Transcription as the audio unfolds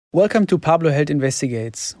Welcome to Pablo Held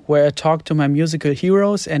Investigates, where I talk to my musical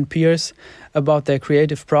heroes and peers about their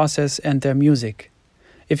creative process and their music.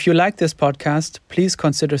 If you like this podcast, please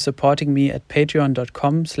consider supporting me at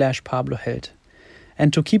patreon.com/PabloHeld.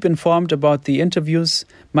 And to keep informed about the interviews,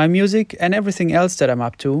 my music, and everything else that I'm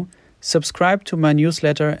up to, subscribe to my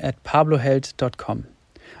newsletter at pabloheld.com.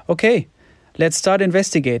 Okay, let's start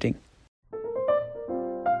investigating.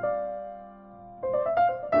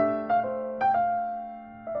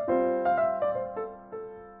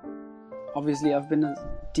 Obviously, I've been a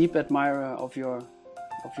deep admirer of your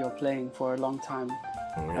playing for a long time.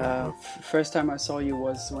 First time I saw you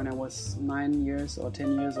was when I was 9 years or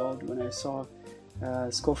 10 years old, when I saw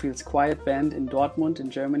Scofield's Quiet Band in Dortmund in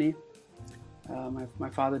Germany. My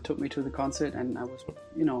father took me to the concert, and I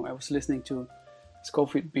was listening to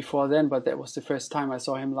Scofield before then, but that was the first time I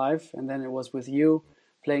saw him live. And then it was with you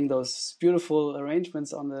playing those beautiful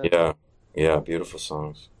arrangements on the beautiful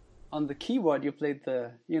songs. On the keyboard. You played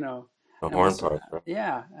the horn part, right?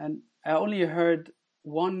 Yeah, and I only heard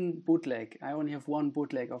one bootleg. I only have one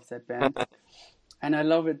bootleg of that band, and I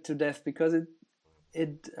love it to death because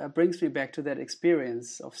it brings me back to that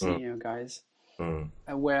experience of seeing you guys,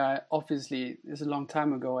 where I obviously, it's a long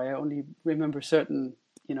time ago. I only remember certain,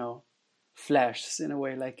 flashes in a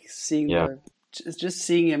way, like seeing just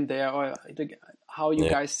seeing him there, or how you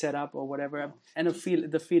guys set up or whatever, and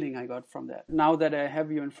the feeling I got from that. Now that I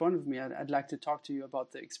have you in front of me, I'd like to talk to you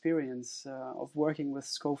about the experience of working with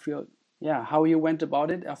Scofield. Yeah, how you went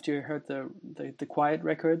about it after you heard the Quiet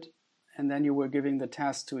record, and then you were giving the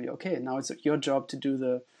task to okay, now it's your job to do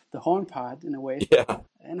the horn part in a way. Yeah.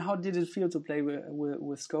 And how did it feel to play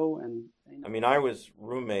with Sco? And I mean, I was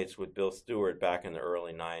roommates with Bill Stewart back in the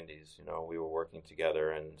early '90s. We were working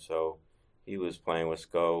together, and so he was playing with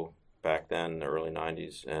Sco back then in the early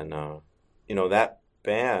 '90s, and that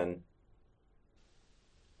band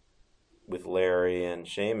with Larry and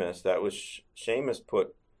Seamus, that was Seamus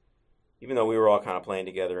put. Even though we were all kind of playing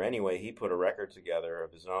together anyway, he put a record together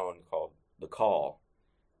of his own called The Call.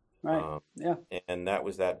 Right. Yeah. And that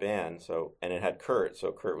was that band. And it had Kurt,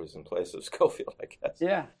 so Kurt was in place of Scofield, I guess.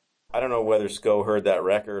 Yeah. I don't know whether Sco heard that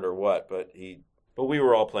record or what, but we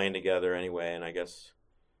were all playing together anyway, and I guess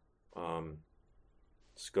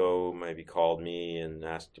Sco maybe called me and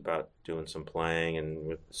asked about doing some playing,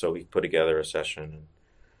 and so we put together a session. And,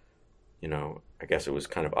 I guess it was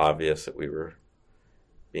kind of obvious that we were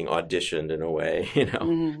being auditioned in a way,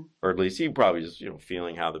 or at least he probably just,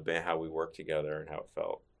 feeling how we worked together and how it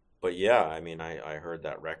felt. But yeah, I mean, I heard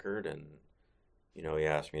that record, and, he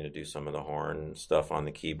asked me to do some of the horn stuff on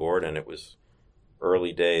the keyboard, and it was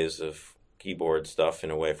early days of keyboard stuff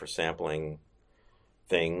in a way for sampling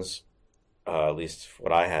things, at least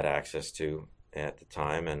what I had access to at the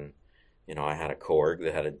time. And, I had a Korg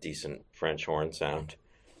that had a decent French horn sound,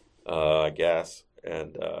 I guess.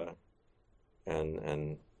 And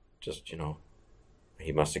just,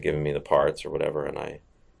 he must have given me the parts or whatever, and I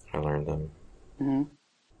learned them. Mm-hmm.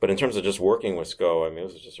 But in terms of just working with Sco, I mean, it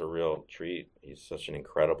was just a real treat. He's such an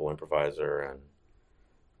incredible improviser and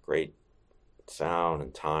great sound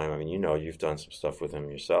and time. I mean, you've done some stuff with him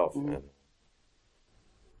yourself, and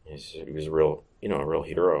he was a real, a real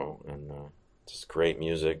hero, and just great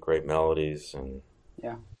music, great melodies, and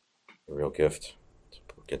a real gift to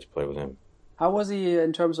get to play with him. How was he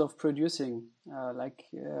in terms of producing?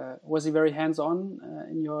 Was he very hands-on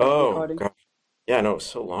in your recording? Gosh. Yeah, no, it was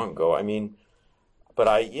so long ago. I mean,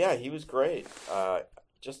 but he was great.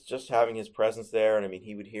 Just having his presence there, and I mean,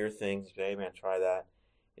 he would hear things. Hey, man, try that.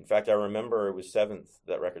 In fact, I remember it was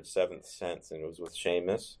that record, Seventh Sense, and it was with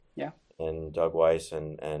Seamus. Yeah. And Doug Weiss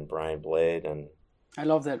and Brian Blade, and I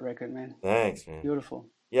love that record, man. Thanks, man. Beautiful.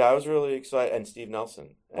 Yeah, I was really excited, and Steve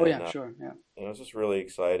Nelson. And, sure, yeah. And I was just really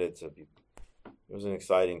excited to be. It was an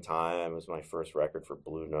exciting time. It was my first record for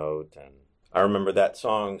Blue Note, and I remember that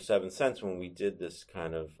song Seventh Sense when we did this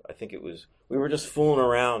kind of. I think we were just fooling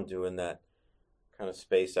around doing that kind of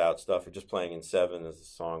space out stuff, or just playing in 7 as the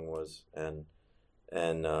song was, and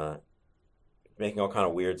making all kind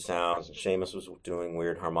of weird sounds. And Seamus was doing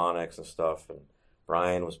weird harmonics and stuff, and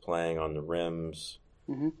Brian was playing on the rims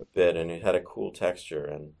a bit, and it had a cool texture.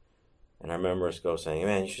 And I remember Sco saying,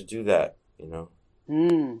 "Man, you should do that,"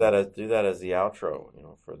 Do that as the outro,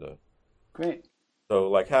 for the great. So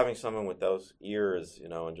like having someone with those ears,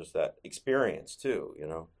 and just that experience too,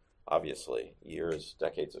 obviously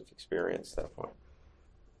decades of experience at that point,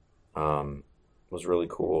 was really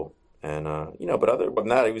cool. And but other than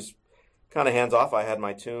that, it was kind of hands off. I had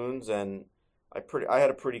my tunes, and I had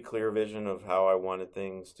a pretty clear vision of how I wanted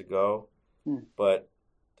things to go. But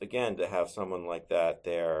again, to have someone like that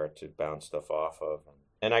there to bounce stuff off of, and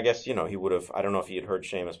And I guess, he would have, I don't know if he had heard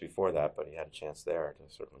Seamus before that, but he had a chance there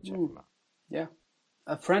to certainly check Mm, him out. yeah.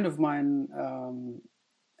 A friend of mine,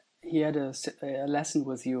 he had a lesson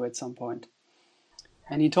with you at some point,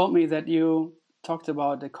 and he told me that you talked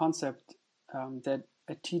about a concept that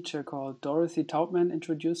a teacher called Dorothy Taubman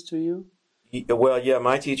introduced to you. Well, yeah,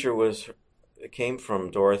 my teacher came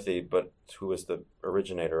from Dorothy, but who was the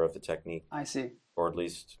originator of the technique, I see. or at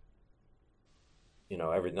least,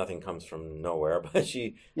 nothing comes from nowhere, but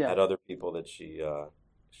she Yeah, had other people that she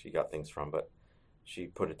got things from, but she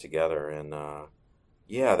put it together. And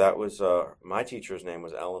yeah, that was my teacher's name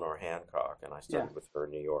was Eleanor Hancock, and I yeah, studied with her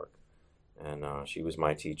in New York. And she was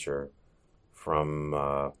my teacher from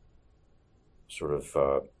sort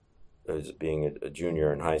of as being a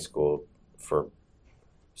junior in high school for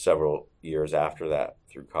several years after that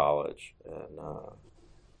through college. And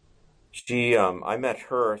I met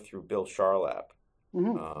her through Bill Charlap.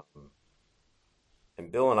 hmm, Um,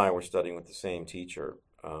 and Bill and I were studying with the same teacher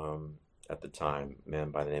at the time, a man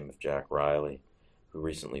by the name of Jack Riley, who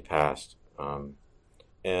recently passed.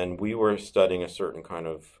 And we were studying a certain kind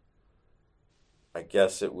of, I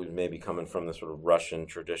guess it was maybe coming from the sort of Russian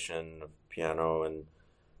tradition of piano, and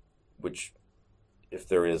which, if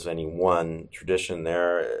there is any one tradition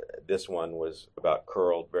there, this one was about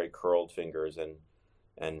very curled fingers, and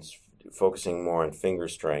focusing more on finger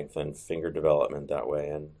strength and finger development that way.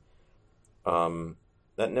 And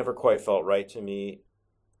that never quite felt right to me.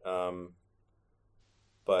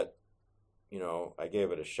 But I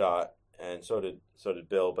gave it a shot, and so did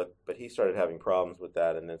Bill. But he started having problems with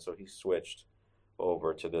that, and then so he switched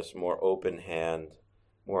over to this more open hand,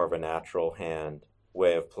 more of a natural hand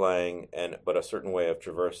way of playing, but a certain way of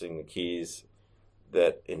traversing the keys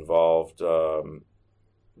that involved, though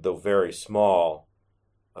very small,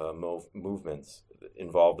 movements that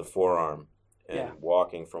involved the forearm yeah, and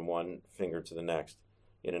walking from one finger to the next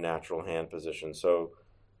in a natural hand position. So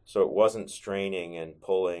it wasn't straining and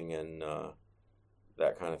pulling and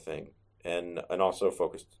that kind of thing, and also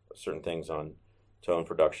focused certain things on tone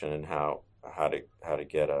production and how to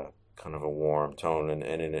get a kind of a warm tone, and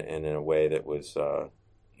in a way that was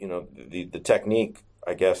the technique,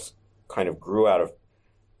 I guess, kind of grew out of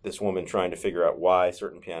this woman trying to figure out why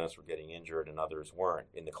certain pianists were getting injured and others weren't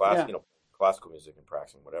in the yeah, classical music and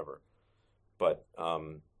practicing whatever. But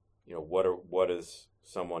what is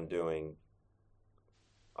someone doing,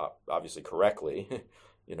 obviously correctly,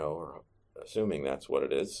 or assuming that's what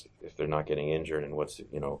it is, if they're not getting injured, and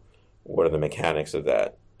what are the mechanics of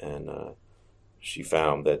that? And she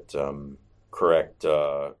found that correct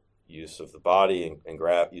use of the body and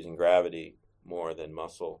using gravity more than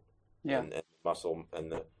muscle, yeah, and muscle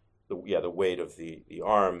and the weight of the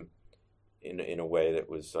arm in a way that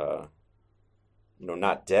was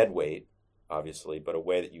not dead weight, obviously, but a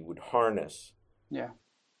way that you would harness yeah.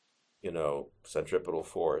 centripetal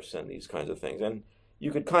force and these kinds of things. And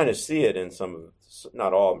you could kind of see it in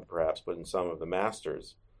not all perhaps, but in some of the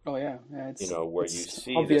masters, Oh yeah, yeah. where you It's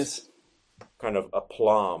see this obvious. kind of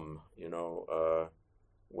aplomb,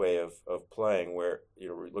 way of playing, where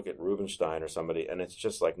look at Rubinstein or somebody, and it's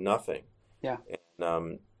just like nothing. Yeah,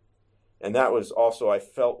 And that was also, I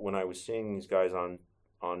felt when I was seeing these guys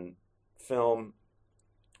on film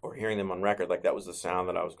or hearing them on record, like that was the sound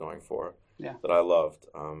that I was going for, yeah. that I loved.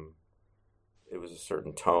 It was a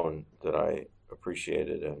certain tone that I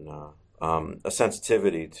appreciated, and a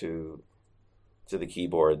sensitivity to the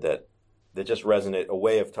keyboard that just resonated, a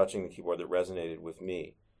way of touching the keyboard that resonated with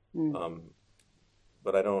me. Mm. Um,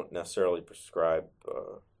 but I don't necessarily prescribe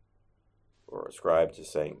or ascribe to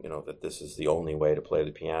saying, that this is the only way to play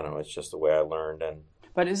the piano. It's just the way I learned. And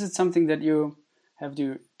But is it something that you have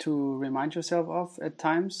to remind yourself of at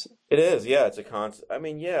times? it is, yeah, it's a constant. I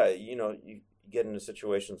mean, yeah, you get into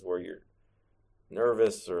situations where you're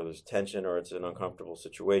nervous or there's tension or it's an uncomfortable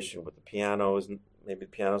situation, but maybe the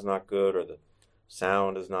piano's not good or the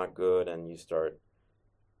sound is not good, and you start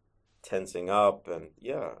tensing up, and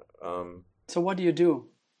yeah. So what do you do?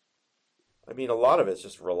 I mean, a lot of it's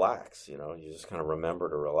just relax, you just kind of remember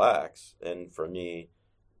to relax. And for me,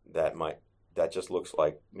 that just looks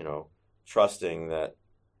like, trusting that,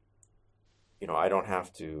 I don't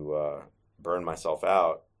have to burn myself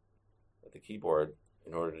out at the keyboard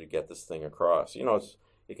in order to get this thing across.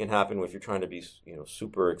 It can happen if you're trying to be,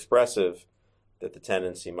 super expressive, that the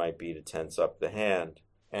tendency might be to tense up the hand.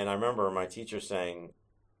 And I remember my teacher saying,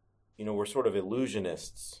 we're sort of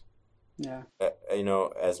illusionists, Yeah,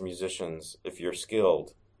 as musicians, if you're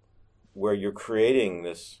skilled, where you're creating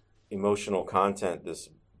this emotional content, this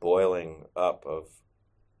boiling up of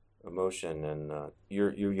emotion, and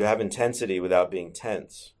you have intensity without being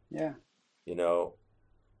tense, yeah, you know,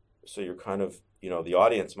 so you're kind of, the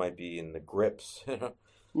audience might be in the grips,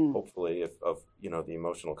 Mm. hopefully, of the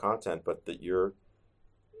emotional content, but that you're,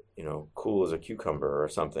 cool as a cucumber or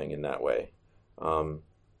something in that way. Um,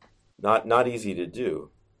 not easy to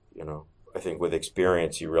do, you know. I think with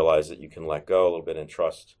experience, you realize that you can let go a little bit and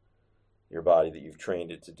trust your body, that you've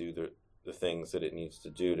trained it to do the things that it needs to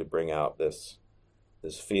do to bring out this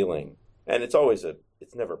feeling. And it's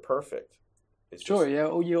never perfect. It's Sure, just, yeah.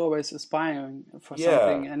 Oh, you're always aspiring for yeah,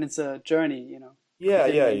 something, and it's a journey, you know, yeah.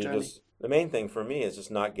 continuing You're journey. just, the main thing for me is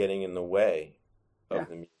just not getting in the way Yeah. of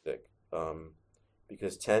the music,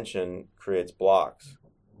 because tension creates blocks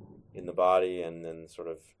in the body, and then sort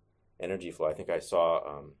of energy flow. I think I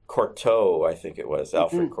saw Cortot, I think it was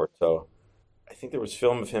Alfred Hmm. Cortot. I think there was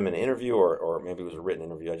film of him in an interview, or maybe it was a written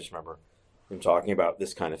interview. I just remember him talking about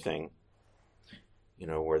this kind of thing,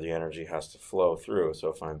 where the energy has to flow through. So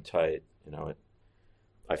if I'm tight,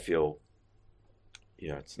 I feel,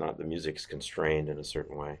 it's not, the music's constrained in a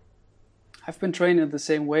certain way. I've been trained in the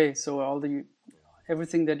same way, so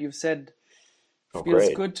everything that you've said Oh, feels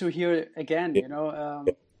great. good to hear again. Yeah. You know,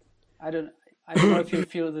 I don't I don't know if you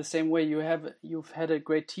feel the same way. You've had a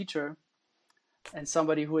great teacher and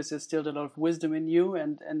somebody who has instilled a lot of wisdom in you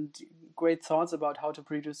and great thoughts about how to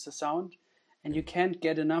produce the sound, and you can't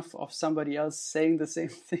get enough of somebody else saying the same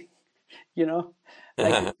thing. You know,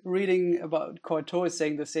 like reading about Cortot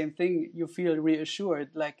saying the same thing, you feel reassured.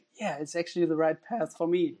 Like, yeah, it's actually the right path for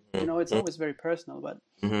me. You know, it's always very personal, but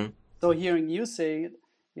Hmm. so hearing you say it,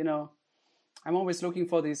 you know, I'm always looking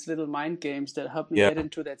for these little mind games that help me Yeah. get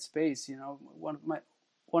into that space. You know,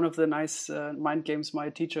 one of the nice mind games my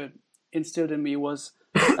teacher instilled in me was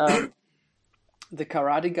um, the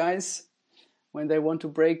karate guys when they want to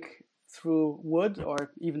break through wood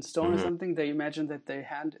or even stone or Hmm. something. They imagine that their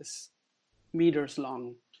hand is meters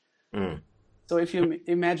long. Mm. So if you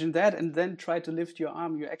imagine that and then try to lift your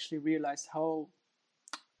arm, you actually realize Yeah.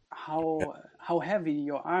 how heavy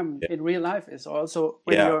your arm Yeah. in real life is. Also,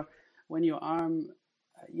 Yeah. when your arm,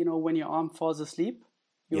 you know, when your arm falls asleep,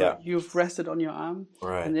 Yeah. you've rested on your arm,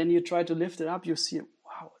 Right. and then you try to lift it up. You see,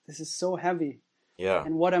 wow, this is so heavy, Yeah.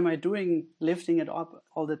 and what am I doing lifting it up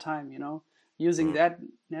all the time? You know, using Mm. that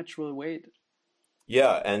natural weight.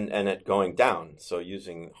 Yeah, and it going down. So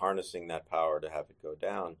harnessing that power to have it go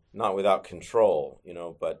down, not without control,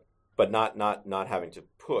 but not having to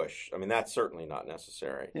push. I mean, that's certainly not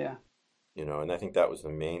necessary, Yeah. and I think that was the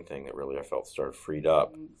main thing that really I felt started freed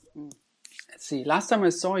up. Mm. Let's see. Last time I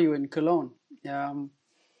saw you in Cologne, um,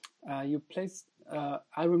 you played.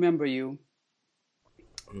 I remember you,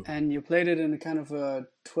 Mm. and you played it in a kind of a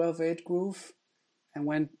 12/8 groove, and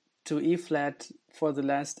went to E flat for the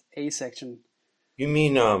last A section. You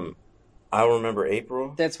mean I'll remember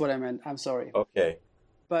April? That's what I meant. I'm sorry. Okay.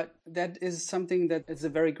 But that is something that is a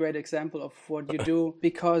very great example of what you do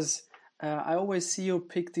because I always see you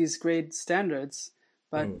pick these great standards,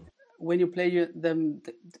 but Mm. when you play them,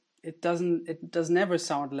 it does never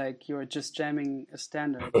sound like you're just jamming a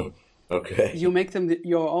standard. Okay. You make them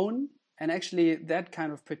your own, and actually that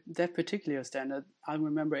particular standard, I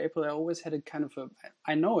remember April, I always had a kind of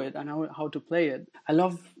I know it, I know how to play it. I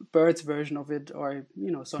love Bird's version of it, or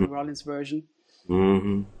you know, Sonny Rollins version,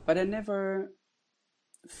 Mm-hmm. but I never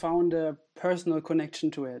found a personal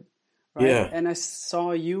connection to it, right? Yeah. And I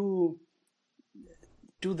saw you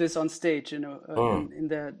do this on stage, you know, Oh. in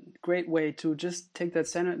that great way to just take that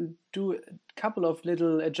standard and do a couple of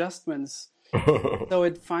little adjustments so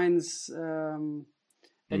it finds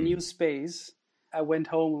a new Mm. space. I went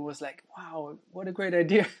home and was like, wow, what a great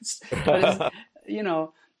idea. But it's, you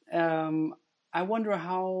know, I wonder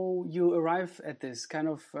how you arrive at this kind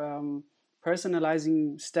of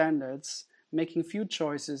personalizing standards, making few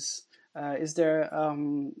choices. Is there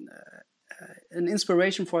an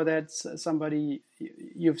inspiration for that? Somebody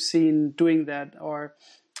you've seen doing that, or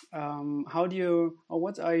how do you, or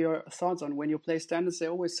what are your thoughts on when you play standards? They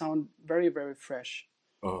always sound very, very fresh.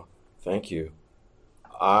 Oh, thank you.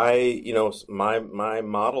 My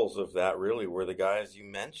models of that really were the guys you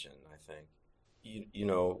mentioned, I think.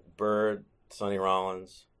 Bird, Sonny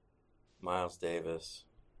Rollins, Miles Davis,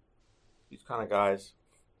 these kind of guys.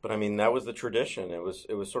 But I mean, that was the tradition. It was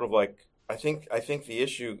sort of like, I think the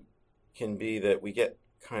issue can be that we get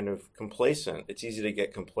kind of complacent. It's easy to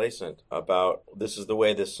get complacent about this is the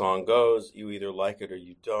way this song goes. You either like it or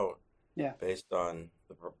you don't, Yeah. based on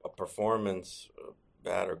a performance,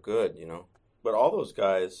 bad or good. But all those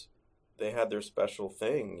guys, they had their special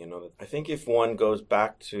thing. I think if one goes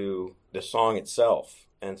back to the song itself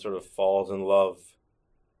and sort of falls in love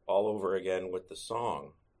all over again with the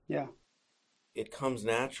song, Yeah. it comes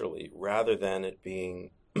naturally rather than it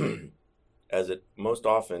being, as it most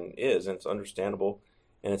often is, and it's understandable,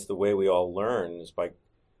 and it's the way we all learn is by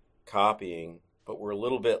copying. But we're a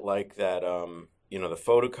little bit like that, the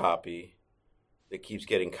photocopy that keeps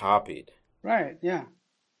getting copied, Right. Yeah.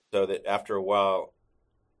 so that after a while,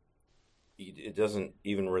 it doesn't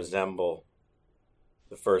even resemble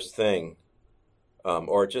the first thing,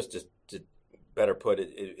 or it just better put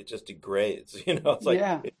it, it just degrades. It's like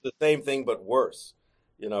Yeah. it's the same thing but worse,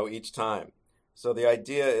 each time. So the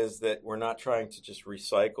idea is that we're not trying to just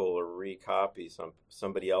recycle or recopy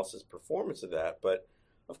somebody else's performance of that, but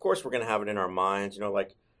of course we're going to have it in our minds.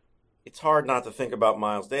 Like it's hard not to think about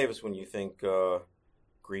Miles Davis when you think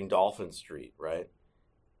Green Dolphin Street, right?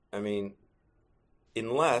 I mean,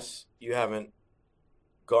 unless you haven't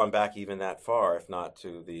gone back even that far, if not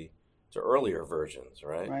to earlier versions,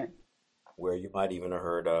 right? Right. Where you might even have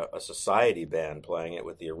heard a society band playing it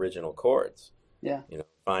with the original chords. Yeah.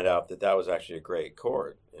 Find out that was actually a great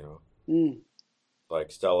chord. Mm.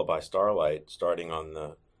 Like Stella by Starlight, starting on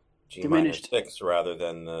the G minor Diminished. 6 rather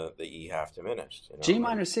than the E half diminished. G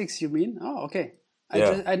minor 6, you mean? Oh, okay.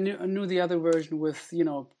 Yeah. I knew the other version with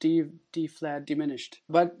D flat diminished,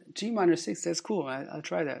 but G minor 6, that's cool. I'll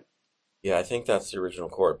try that. Yeah, I think that's the original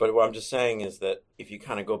chord. But what I'm just saying is that if you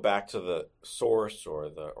kind of go back to the source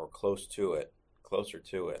or closer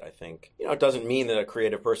to it, I think it doesn't mean that a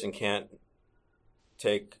creative person can't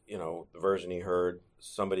take the version he heard,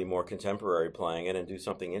 somebody more contemporary playing it, and do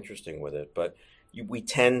something interesting with it. But we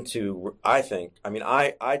tend to, I think,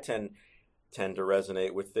 I tend to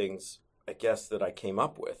resonate with things, I guess, that I came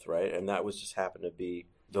up with, right? And that was just happened to be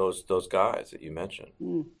those guys that you mentioned.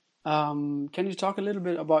 Can you talk a little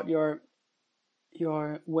bit about your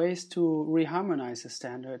ways to reharmonize a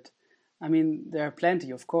standard? I mean, there are plenty,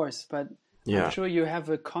 of course, but Yeah. I'm sure you have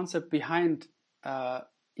a concept behind,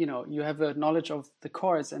 you have a knowledge of the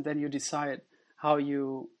chords, and then you decide how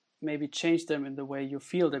you maybe change them in the way you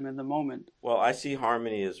feel them in the moment. Well, I see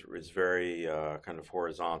harmony is very kind of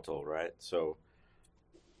horizontal, right? So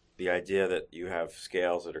the idea that you have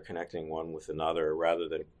scales that are connecting one with another rather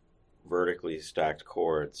than vertically stacked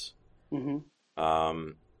chords,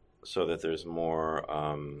 so that there's more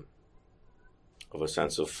of a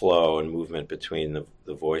sense of flow and movement between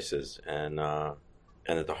the voices, and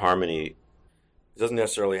that the harmony doesn't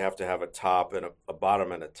necessarily have to have a top and a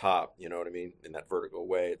bottom and a top, you know what I mean? In that vertical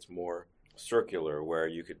way, it's more circular, where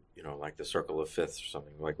you could, like the circle of fifths or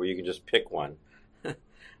something, like where you can just pick one,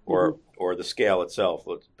 or the scale itself.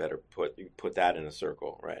 Let's better put that in a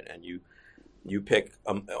circle, right? And you pick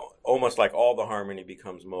almost like all the harmony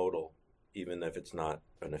becomes modal, even if it's not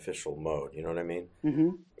an official mode. You know what I mean? Mm-hmm.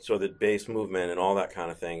 So the bass movement and all that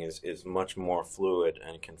kind of thing is much more fluid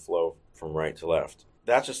and can flow from right to left.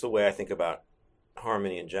 That's just the way I think about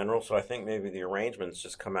harmony in general. So I think maybe the arrangements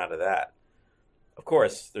just come out of that. Of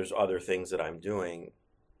course, there's other things that I'm doing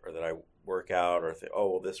or that I work out or think, oh,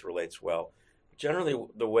 well, this relates well. Generally,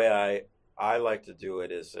 the way I like to do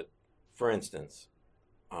it is that, for instance,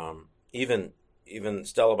 even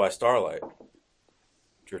Stella by Starlight,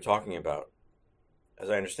 which you're talking about, as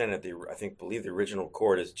I understand it, believe the original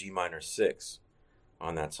chord is G minor 6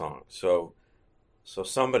 on that song. So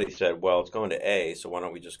somebody said, well, it's going to A, so why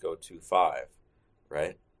don't we just go 2-5,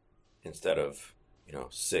 right? Instead of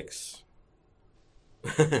 6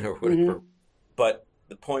 or whatever. But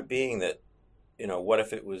the point being that what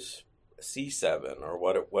if it was C7, or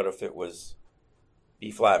what if it was B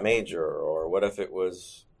flat major, or what if it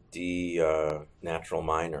was D natural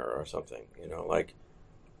minor or something, like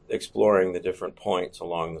exploring the different points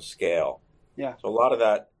along the scale. Yeah. So a lot of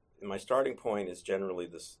that, my starting point is generally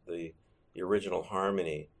the original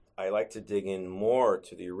harmony. I like to dig in more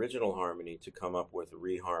to the original harmony to come up with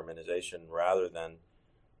reharmonization rather than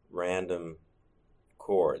random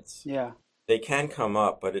chords. Yeah. They can come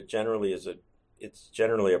up, but it's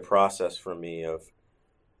generally a process for me of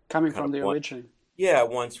coming from the original. Yeah,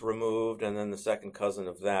 once removed, and then the second cousin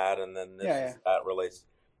of that, and then that relates.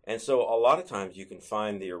 And so a lot of times you can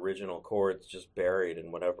find the original chords just buried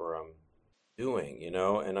in whatever I'm doing,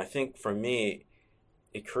 And I think for me,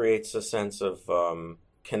 it creates a sense of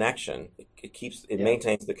connection. It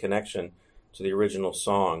maintains the connection to the original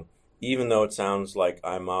song, even though it sounds like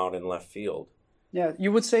I'm out in left field. Yeah,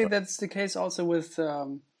 you would say that's the case also with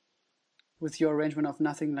your arrangement of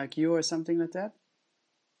Nothing Like You or something like that?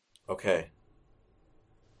 Okay.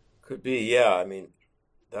 Could be, yeah. I mean,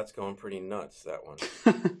 that's going pretty nuts, that one.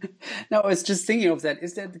 No, I was just thinking of that.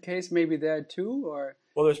 Is that the case maybe there too, or?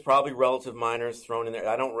 Well, there's probably relative minors thrown in there.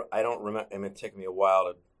 I don't remember. I mean, it took me a while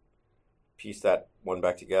to piece that one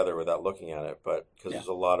back together without looking at it, but because there's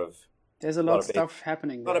a lot of stuff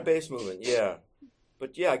happening. A lot of bass movement, yeah.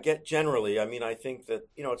 But yeah, generally, I mean, I think that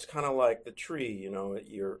it's kind of like the tree.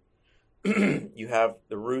 you have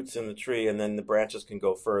the roots in the tree, and then the branches can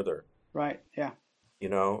go further, Right. Yeah. you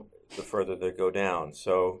know, the further they go down.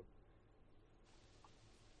 So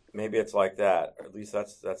maybe it's like that, or at least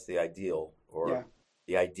that's the ideal or Yeah.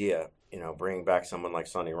 the idea, you know, bringing back someone like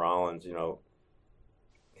Sonny Rollins, you know,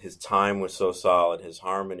 his time was so solid, his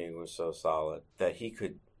harmony was so solid that he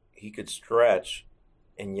could stretch,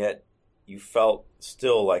 and yet you felt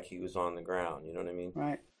still like he was on the ground, you know what I mean?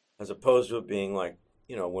 Right. As opposed to it being like,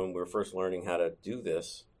 you know, when we were first learning how to do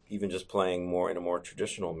this, even just playing more in a more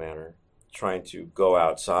traditional manner, trying to go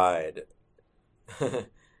outside,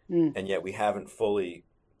 Mm. and yet we haven't fully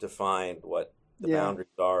defined what the Yeah. boundaries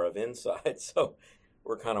are of inside. So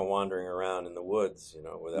we're kind of wandering around in the woods, you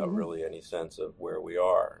know, without Hmm. really any sense of where we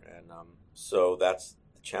are. And so that's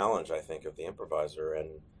the challenge, I think, of the improviser,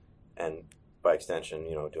 and by extension,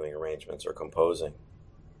 you know, doing arrangements or composing.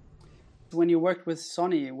 When you worked with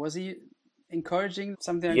Sonny, was he encouraging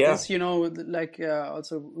something like Yeah. this? Like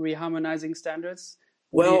also reharmonizing standards.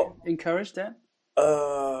 Would he Well, encourage that?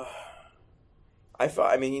 uh,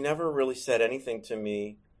 I mean, he never really said anything to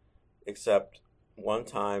me except one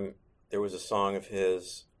time there was a song of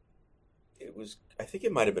his. It was, I think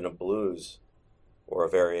it might have been a blues or a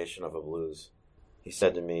variation of a blues. He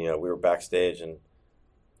said to me, we were backstage, and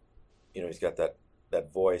you know, he's got that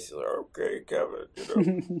voice. He's like, "Okay, Kevin, you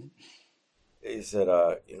know." He said,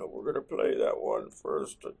 "You know, we're gonna play that one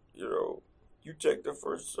first. You know, you take the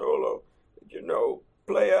first solo. You know,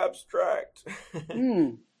 play abstract."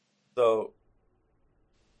 Mm. So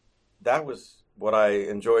that was what I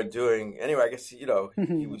enjoyed doing. Anyway, I guess you know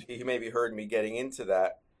he maybe heard me getting into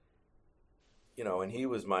that, you know, and he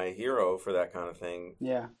was my hero for that kind of thing.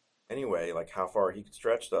 Yeah. Anyway, like how far he could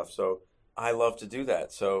stretch stuff. So I love to do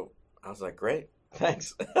that. So I was like, great,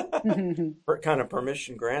 thanks. Kind of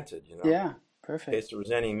permission granted, you know, Yeah. in case Perfect. there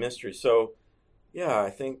was any mystery. So yeah, I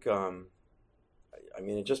think, I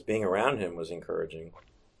mean, just being around him was encouraging.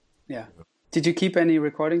 Yeah. Did you keep any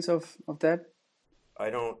recordings of that? I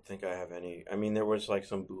don't think I have any. I mean, there was like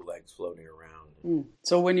some bootlegs floating around. Mm.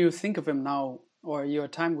 So when you think of him now or your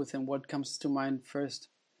time with him, what comes to mind first?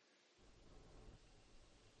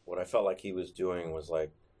 What I felt like he was doing was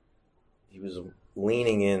like he was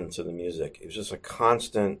leaning into the music. It was just a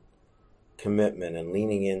constant commitment and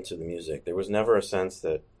leaning into the music. There was never a sense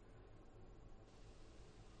that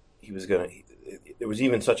he was gonna. There was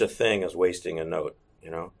even such a thing as wasting a note, you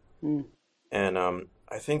know. Mm. And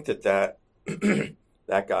I think that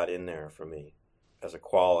that got in there for me as a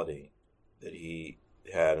quality that he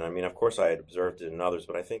had. And I mean, of course, I had observed it in others,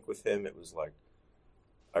 but I think with him, it was like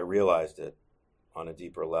I realized it on a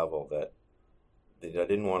deeper level that I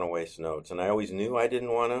didn't want to waste notes, and I always knew I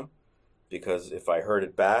didn't want to, because if I heard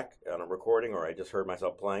it back on a recording or I just heard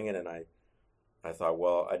myself playing it, and I thought,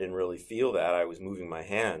 well, I didn't really feel that. I was moving my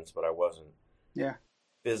hands, but I wasn't Yeah.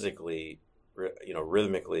 physically, you know,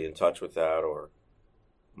 rhythmically in touch with that, or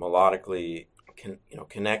melodically, you know,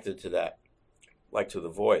 connected to that, like to the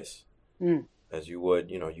voice, Mm. as you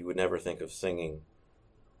would, you know, you would never think of singing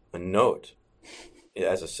a note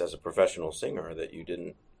as a professional singer, that you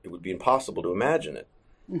didn't. It would be impossible to imagine it.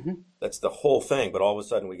 Hmm. That's the whole thing. But all of a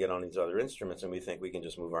sudden, we get on these other instruments and we think we can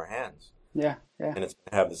just move our hands, Yeah. Yeah. and it's going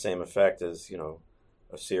to have the same effect as, you know,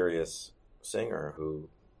 a serious singer who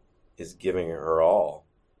is giving her all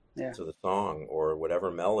Yeah. to the song or whatever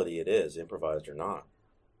melody it is, improvised or not.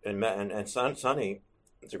 And Sonny,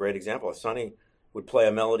 it's a great example. Sonny would play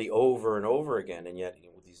a melody over and over again, and yet, you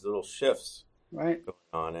know, with these little shifts Right. going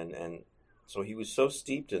on, and so he was so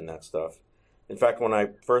steeped in that stuff. In fact, when I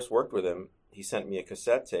first worked with him, he sent me a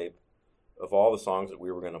cassette tape of all the songs that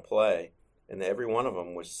we were going to play, and every one of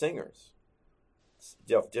them was singers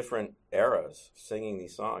of different eras singing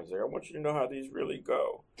these songs. Like, I want you to know how these really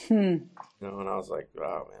go, Hmm. you know. And I was like,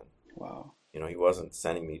 oh man, Wow. you know, he wasn't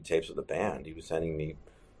sending me tapes of the band; he was sending me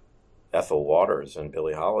Ethel Waters and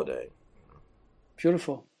Billie Holiday.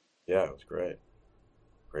 Beautiful. Yeah, it was great,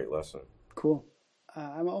 great lesson. Cool.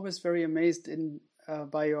 I'm always very amazed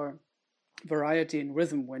by your variety in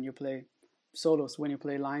rhythm when you play solos, when you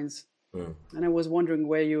play lines. Mm. And I was wondering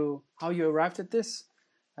how you arrived at this.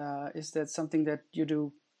 Is that something that you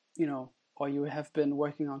do, or you have been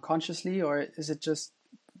working on consciously, or is it just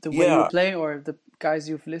the way you Yeah, play, or the guys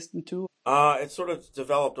you've listened to? it sort of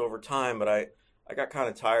developed over time, but I got kind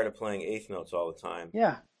of tired of playing eighth notes all the time.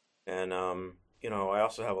 Yeah. And you know, I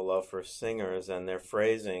also have a love for singers and their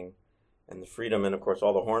phrasing and the freedom. And of course,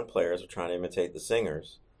 all the horn players are trying to imitate the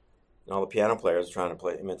singers, and all the piano players are trying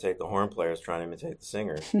to imitate the horn players, trying to imitate the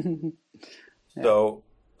singers. Yeah. So,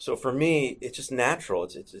 so for me, it's just natural.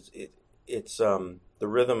 It's the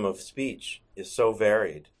rhythm of speech is so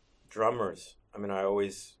varied. Drummers, I mean, I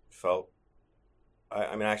always felt.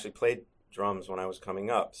 I mean, I actually played drums when I was coming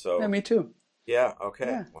up, Yeah, so me too. yeah, okay,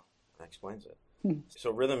 Yeah. well, that explains it. Hmm.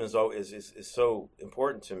 So rhythm is so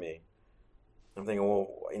important to me. I'm thinking, well,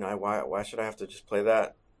 why should I have to just play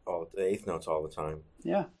that all the eighth notes all the time?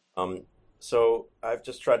 Yeah. Um, so I've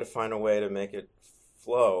just tried to find a way to make it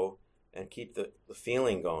flow and keep the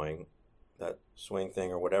feeling going, that swing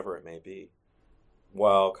thing or whatever it may be,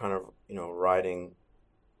 while kind of riding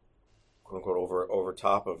quote unquote over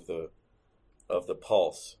top of the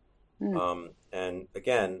pulse. Hmm. And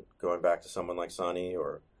again, going back to someone like Sonny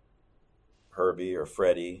or Herbie or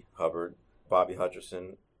Freddie Hubbard, Bobby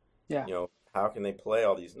Hutcherson, Yeah. how can they play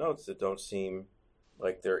all these notes that don't seem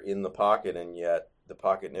like they're in the pocket and yet the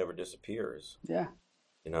pocket never disappears? Yeah.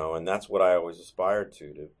 And that's what I always aspired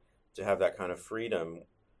to have that kind of freedom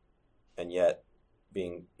and yet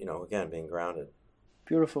being, again, being grounded.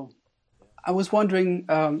 Beautiful. I was wondering,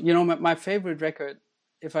 my favorite record,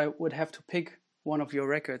 if I would have to pick one of your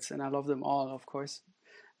records, and I love them all, of course,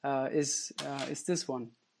 is this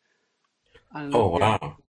one. And, Oh, yeah.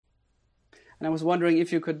 wow. And I was wondering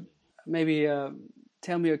if you could maybe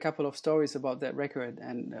tell me a couple of stories about that record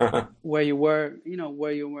and where you were in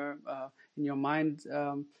your mind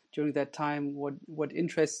during that time, what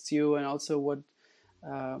interests you, and also what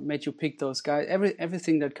made you pick those guys.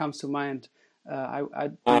 Everything that comes to mind.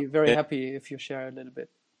 I'd be very happy if you share a little bit.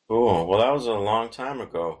 Cool. Well, that was a long time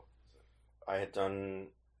ago. I had done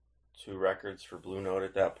 2 records for Blue Note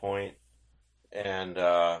at that point, and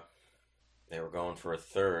they were going for a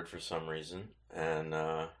third for some reason. And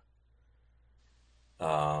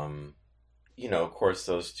of course,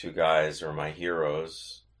 those 2 guys are my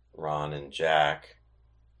heroes, Ron and Jack.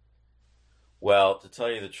 Well, to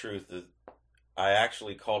tell you the truth, I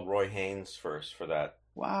actually called Roy Haynes first for that.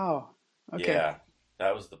 Wow. Okay. Yeah,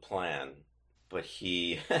 that was the plan. But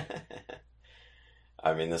he,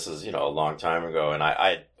 I mean, this is, a long time ago, and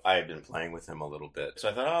I had been playing with him a little bit. So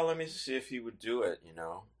I thought, oh, let me see if he would do it,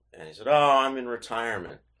 And he said, oh, I'm in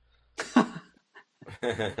retirement.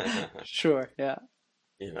 Sure, yeah.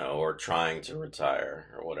 Or trying to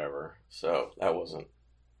retire or whatever. So that wasn't,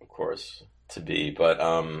 of course, to be. But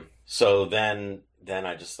so then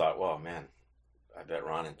I just thought, well, man, I bet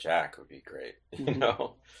Ron and Jack would be great,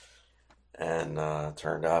 And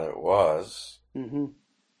turned out it was. Mm-hmm.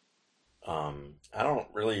 I don't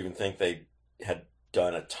really even think they had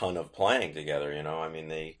done a ton of playing together, I mean,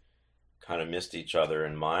 they kind of missed each other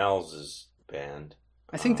in Miles's band.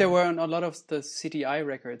 I think they were on a lot of the CDI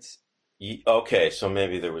records. Okay, so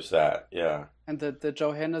maybe there was that, yeah. And the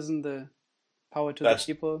Joe Henderson, the Power to the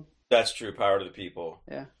People. That's true, Power to the People.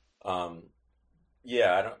 Yeah.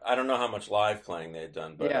 Yeah, I don't know how much live playing they had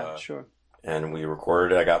done, but yeah, sure. And we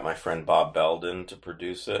recorded it. I got my friend Bob Belden to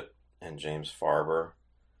produce it and James Farber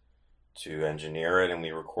to engineer it, and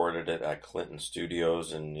we recorded it at Clinton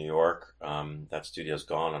Studios in New York. That studio's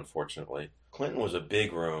gone, unfortunately. Clinton was a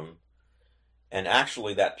big room, and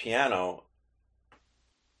actually that piano,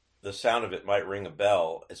 the sound of it might ring a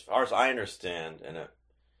bell. As far as I understand, and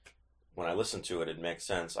when I listen to it, it makes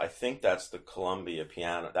sense. I think that's the Columbia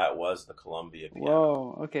piano. That was the Columbia piano.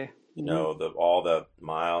 Whoa, okay. All the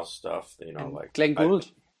Miles stuff, like Glenn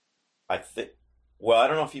Gould. I think. Well, I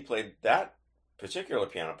don't know if he played that particular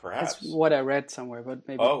piano, perhaps. That's what I read somewhere, but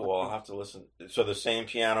maybe. Oh, well, I'll have to listen. So the same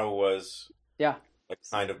piano was. Yeah. Like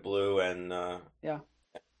Kind of Blue and. Yeah.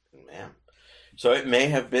 Man, so it may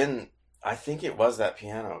have been. I think it was that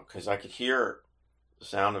piano because I could hear the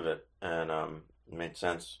sound of it, and it made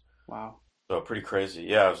sense. Wow. So pretty crazy.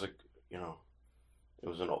 Yeah, it was like it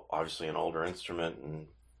was obviously an older instrument and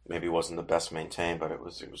maybe wasn't the best maintained, but it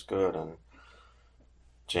was good. And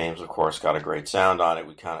James, of course, got a great sound on it.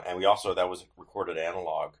 We also that was recorded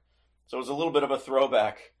analog, so it was a little bit of a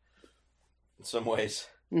throwback in some ways.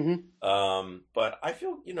 Mm-hmm. But I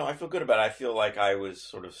feel good about it. I feel like I was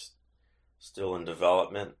sort of still in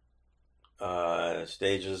development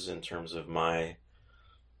stages in terms of my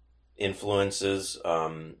influences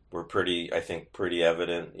were pretty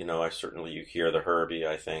evident. You hear the Herbie,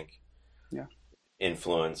 I think,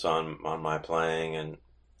 influence on my playing,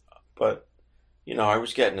 but I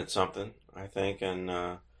was getting at something, I think, and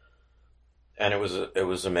it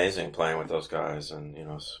was amazing playing with those guys, and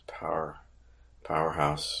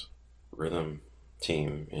powerhouse rhythm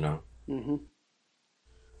team, Mm-hmm.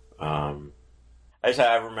 I just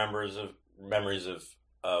have memories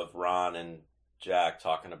of Ron and Jack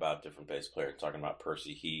talking about different bass players, talking about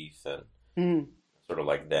Percy Heath, and sort of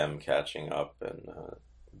like them catching up, and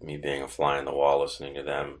me being a fly on the wall, listening to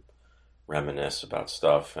them reminisce about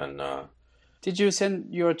stuff. And did you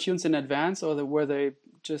send your tunes in advance, or were they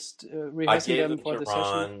just rehearsing them for the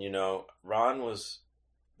Ron, session? Ron was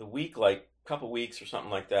the week, like a couple weeks or something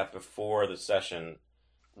like that before the session,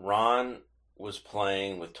 Ron was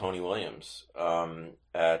playing with Tony Williams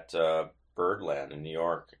at Birdland in New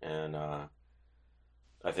York, and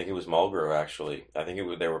I think it was Mulgrew actually. I think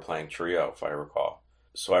they were playing trio, if I recall.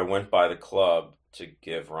 So I went by the club to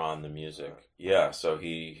give Ron the music. Yeah, so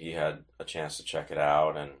he had a chance to check it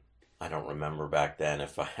out, and I don't remember back then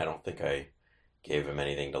if I don't think I gave him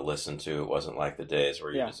anything to listen to. It wasn't like the days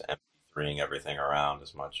where you're just MP3ing everything around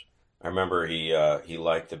as much. I remember he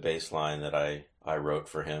liked the bass line that I wrote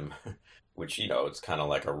for him, which, you know, it's kind of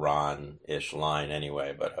like a Ron-ish line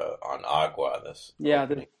anyway, but on Agua, this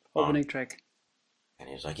the opening track. And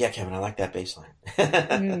he was like, "Yeah, Kevin, I like that bass line."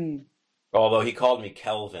 Mm. Although he called me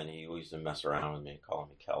Kelvin. He used to mess around with me, calling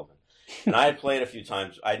me Kelvin. And I had played a few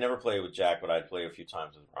times. I'd never played with Jack, but I'd played a few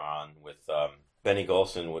times with Ron. With Benny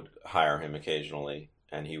Golson would hire him occasionally,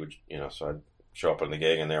 and he would, you know, so I'd show up on the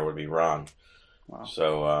gig, and there would be Ron. Wow.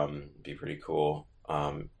 So it'd be pretty cool.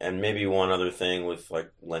 And maybe one other thing with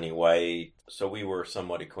like Lenny White. So we were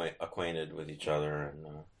somewhat acquainted with each other.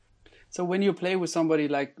 And so when you play with somebody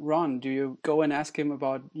like Ron, do you go and ask him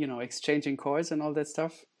about, you know, exchanging chords and all that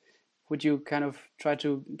stuff? Would you kind of try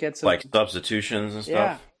to get some like substitutions and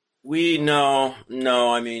stuff? Yeah.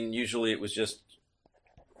 No. I mean, usually it was just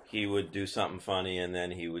he would do something funny and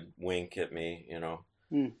then he would wink at me. You know,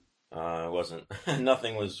 Mm. it wasn't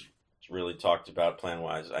nothing was really talked about plan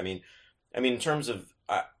wise. I mean, in terms of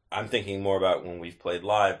I'm thinking more about when we've played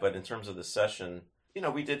live, but in terms of the session, you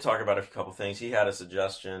know, we did talk about a couple things. He had a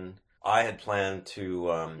suggestion. I had planned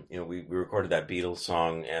to, you know, we recorded that Beatles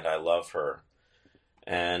song, And I Love Her.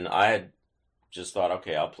 And I had just thought,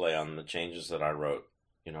 okay, I'll play on the changes that I wrote.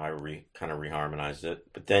 You know, I kind of reharmonized it.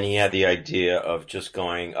 But then he had the idea of just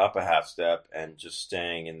going up a half step and just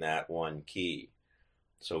staying in that one key.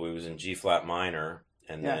 So we was in G flat minor.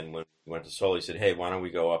 And then when we went to solo, he said, "Hey, why don't we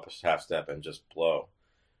go up a half step and just blow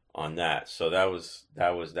on that?" So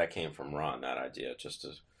that came from Ron, that idea, just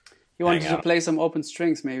to You wanted to play some open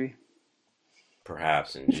strings, maybe.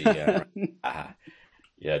 Perhaps in G, yeah.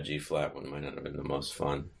 Yeah, G flat one might not have been the most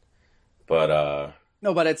fun, but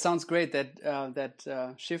no, but it sounds great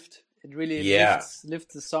that shift. It really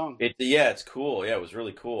lifts the song. It's cool. Yeah, it was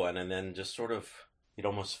really cool, and then just sort of, it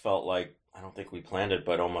almost felt like, I don't think we planned it,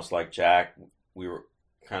 but almost like Jack, we were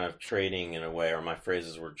kind of trading in a way, or my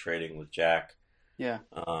phrases were trading with Jack. Yeah.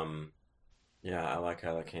 Yeah, I like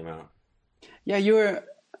how that came out. Yeah,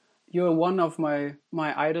 you're one of my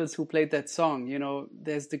idols who played that song. You know,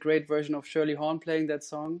 there's the great version of Shirley Horn playing that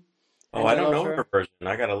song. Oh, I don't know her version.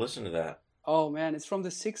 I got to listen to that. Oh man, it's from the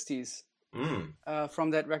 60s.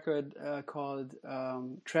 From that record called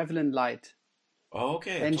Travelin' Light. Oh,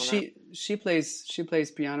 okay. And she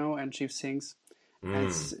plays piano and she sings. And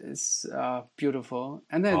it's beautiful.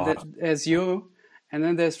 And then there's you. And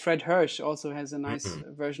then there's Fred Hirsch, also has a nice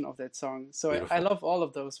version of that song. So I love all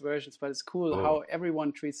of those versions, but it's cool how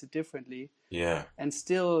everyone treats it differently. Yeah. And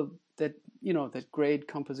still that, you know, that great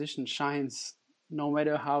composition shines no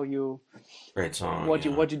matter how you... Great song.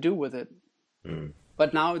 What you do with it. Mm.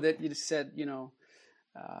 But now that you said, you know,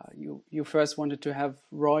 you first wanted to have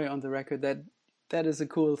Roy on the record, that is a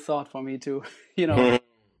cool thought for me to, you know,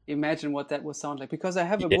 imagine what that would sound like. Because I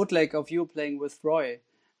have a bootleg of you playing with Roy.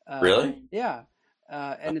 Really? Yeah.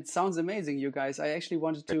 And it sounds amazing, you guys. I actually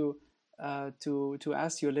wanted to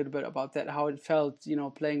ask you a little bit about that, how it felt, you know,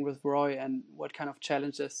 playing with Roy, and what kind of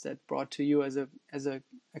challenges that brought to you as a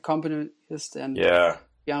accompanist and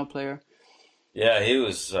piano player. Yeah,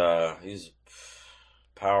 he's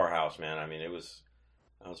powerhouse, man. I mean, I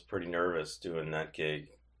was pretty nervous doing that gig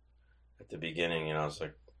at the beginning, and I was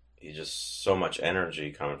like, he's just so much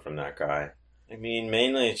energy coming from that guy. I mean,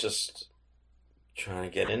 mainly it's just trying to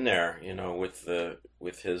get in there, you know, with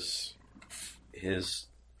his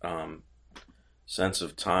sense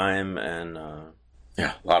of time, and a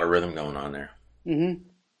lot of rhythm going on there. Mm-hmm.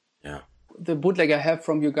 Yeah. The bootleg I have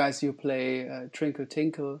from you guys, you play Trinkle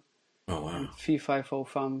Tinkle, and Fee Fi Fo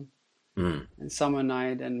Fum, and Summer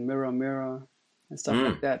Night, and Mirror Mirror, and stuff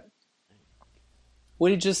like that.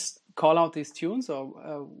 Would he just call out these tunes,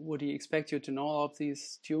 or would he expect you to know all of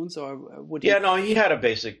these tunes, or would he... Yeah, no, he had a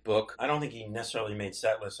basic book. I don't think he necessarily made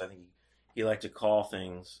set lists. I think he liked to call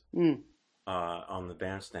things on the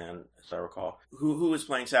bandstand, as I recall. Who was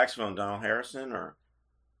playing saxophone? Donald Harrison, or...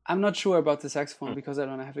 I'm not sure about the saxophone because I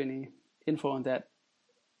don't have any info on that.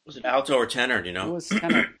 Was it alto or tenor, do you know? It was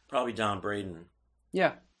tenor. Probably Don Braden.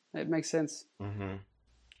 Yeah, it makes sense. Mm-hmm.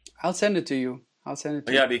 I'll send it to you.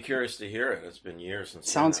 Yeah, I'd be curious to hear it. It's been years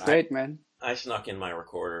since. Sounds great, man. I snuck in my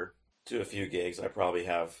recorder to a few gigs. I probably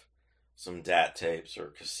have some DAT tapes or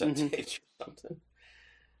cassette tapes or something.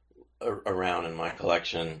 around in my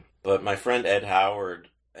collection. But my friend Ed Howard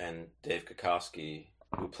and Dave Kukowski,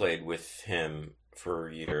 who played with him for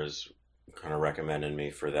years, kind of recommended me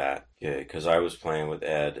for that. Yeah, because I was playing with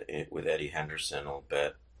with Eddie Henderson a little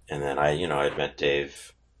bit, and then I'd met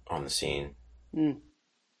Dave on the scene, Mm,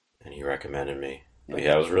 and he recommended me. But yeah.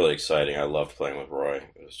 yeah, it was really exciting. I loved playing with Roy.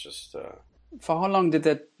 It was just For how long did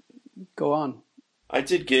that go on? I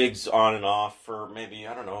did gigs on and off for maybe,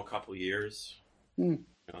 I don't know, a couple years. Mm.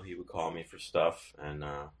 He would call me for stuff, and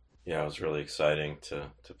yeah, it was really exciting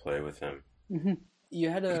to play with him. Hmm. You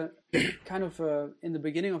had a kind of in the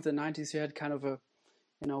beginning of the 90s, you had kind of a,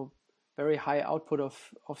 very high output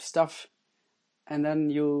of stuff. And then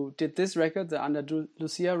you did this record, the Under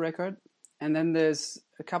Lucia record. And then there's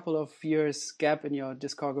a couple of years gap in your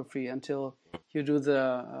discography until you do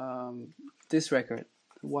this record,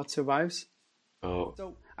 What Survives. Oh,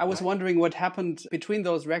 So I was wondering what happened between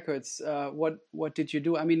those records. What did you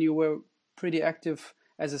do? I mean, you were pretty active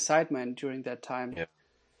as a sideman during that time. yeah.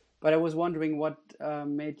 But I was wondering what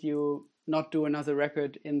made you not do another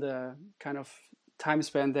record in the kind of time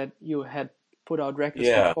span that you had put out records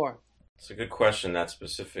Yeah, before. it's a good question. That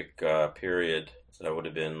specific period, that would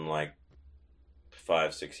have been like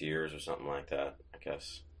 5, 6 years or something like that, I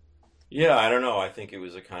guess. Yeah, I don't know. I think it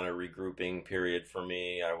was a kind of regrouping period for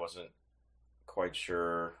me. I wasn't quite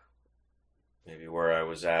sure maybe where I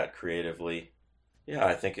was at creatively. Yeah,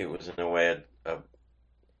 I think it was in a way a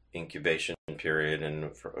incubation period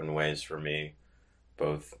in ways for me,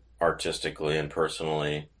 both artistically and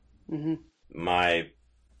personally. Hmm. My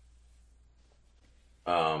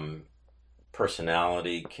um,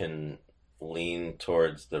 personality can lean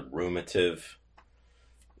towards the ruminative,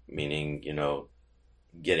 meaning,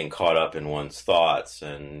 getting caught up in one's thoughts.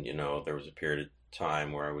 And, there was a period of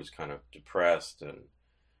time where I was kind of depressed and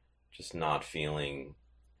just not feeling,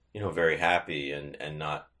 very happy and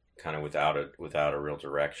not kind of without a real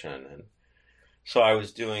direction. And so I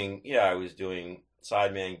was doing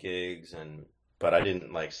sideman gigs but I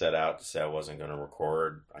didn't like set out to say I wasn't going to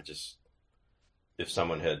record. If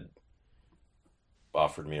someone had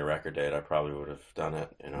offered me a record date, I probably would have done it.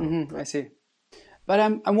 I see. But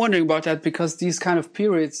I'm wondering about that because these kind of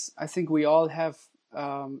periods, I think we all have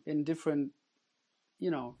in different,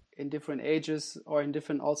 in different ages or in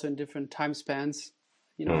different time spans.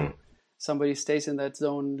 Mm. Somebody stays in that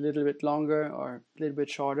zone a little bit longer or a little bit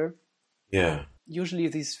shorter. Yeah. Usually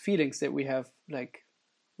these feelings that we have, like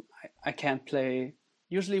I can't play.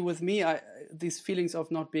 Usually with me, these feelings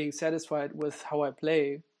of not being satisfied with how I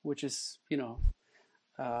play, which is,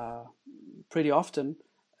 pretty often,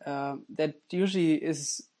 that usually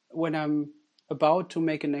is when I'm about to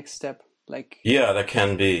make a next step. Like Yeah, that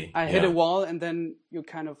can be. I hit a Yeah. wall and then you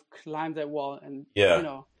kind of climb that wall and,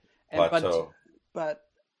 Yeah. and Plateau. but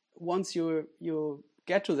once you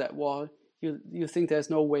get to that wall, you think there's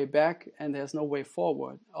no way back and there's no way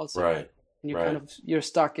forward also. Right. And you Right. you're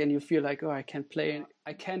stuck and you feel like, oh, I can't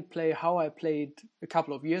play how I played a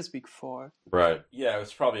couple of years before. Right. Yeah, it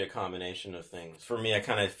was probably a combination of things. For me, I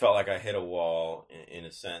kind of felt like I hit a wall in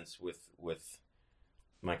a sense with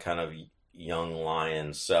my kind of young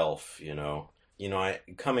lion self, I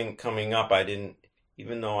coming up, I didn't,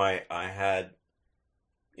 even though I had,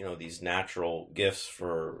 these natural gifts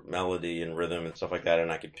for melody and rhythm and stuff like that,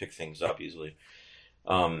 and I could pick things up easily.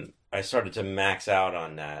 I started to max out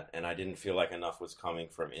on that, and I didn't feel like enough was coming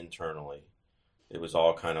from internally. It was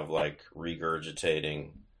all kind of like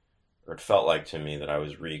regurgitating, or it felt like to me that I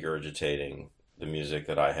was regurgitating the music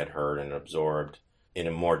that I had heard and absorbed in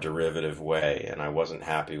a more derivative way, and I wasn't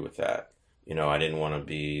happy with that. I didn't want to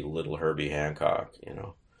be little Herbie Hancock,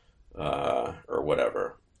 or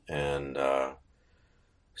whatever. And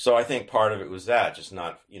so I think part of it was that, just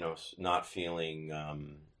not feeling,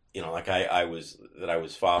 like I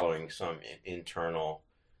was following some internal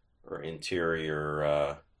or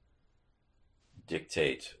interior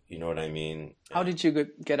dictate. You know what I mean? How did you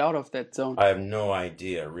get out of that zone? I have no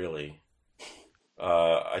idea, really.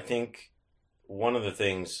 I think one of the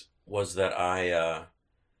things was that I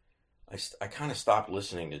kind of stopped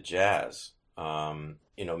listening to jazz.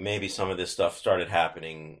 Maybe some of this stuff started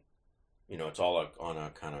happening. It's all on a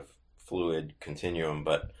kind of fluid continuum,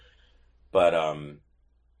 but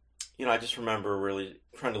I just remember really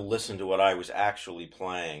trying to listen to what I was actually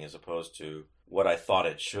playing as opposed to what I thought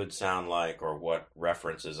it should sound like or what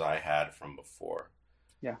references I had from before.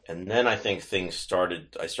 Yeah. And then I think I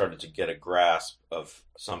started to get a grasp of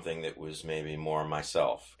something that was maybe more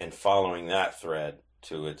myself, and following that thread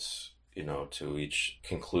to to each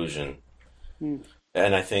conclusion.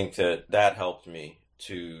 And I think that helped me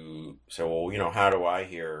to say, well, how do I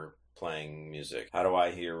hear playing music. How do I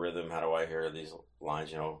hear rhythm? How do I hear these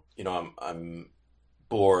lines? I'm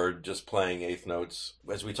bored just playing eighth notes.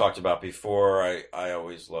 As we talked about before, I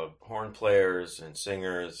always loved horn players and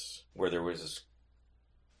singers where there was this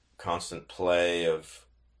constant play of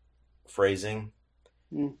phrasing.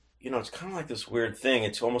 Mm. It's kind of like this weird thing.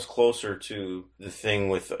 It's almost closer to the thing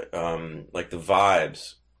with like the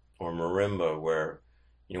vibes or marimba where,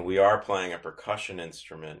 we are playing a percussion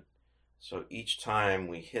instrument. So each time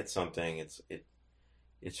we hit something,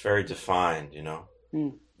 it's very defined,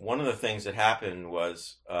 Mm. One of the things that happened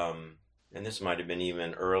was, and this might have been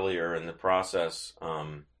even earlier in the process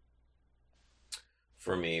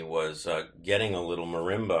for me, was getting a little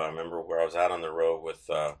marimba. I remember where I was out on the road with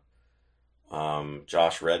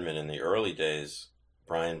Josh Redman in the early days.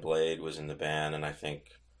 Brian Blade was in the band, and I think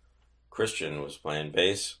Christian was playing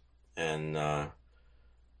bass. And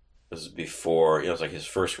this is before, it was like his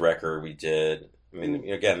first record we did. I mean,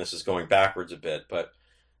 again, this is going backwards a bit, but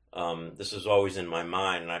this is always in my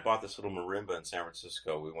mind. And I bought this little marimba in San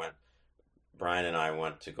Francisco. Brian and I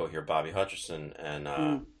went to go hear Bobby Hutcherson,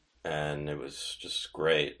 and it was just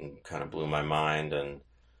great and kind of blew my mind. And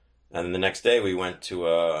the next day we went to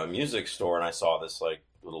a music store, and I saw this like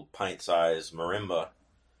little pint-sized marimba,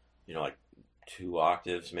 like 2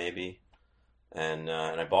 octaves maybe, and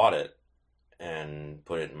I bought it and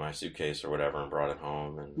put it in my suitcase or whatever and brought it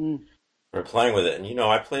home and started playing with it. And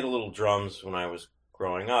I played a little drums when I was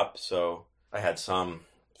growing up, so I had some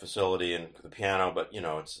facility in the piano, but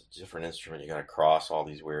it's a different instrument. You got to cross all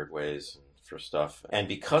these weird ways for stuff. And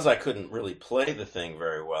because I couldn't really play the thing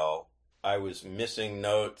very well, I was missing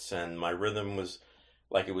notes, and my rhythm was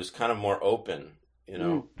like, it was kind of more open,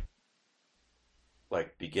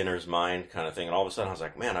 like beginner's mind kind of thing. And all of a sudden I was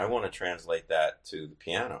like, man, I want to translate that to the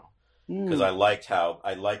piano. Because I liked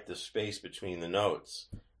the space between the notes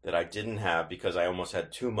that I didn't have because I almost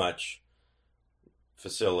had too much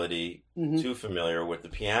facility, too familiar with the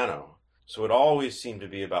piano. So it always seemed to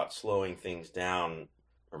be about slowing things down,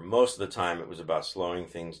 or most of the time it was about slowing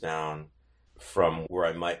things down from where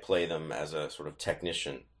I might play them as a sort of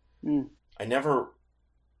technician. I never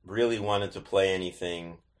really wanted to play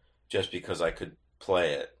anything just because I could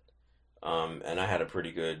play it. And I had a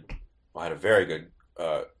very good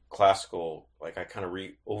classical, like I kind of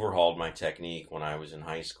overhauled my technique when I was in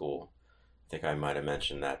high school. I think I might have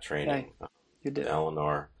mentioned that training. Right. You did.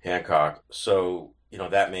 Eleanor Hancock. So,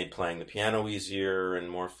 that made playing the piano easier and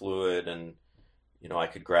more fluid, and, I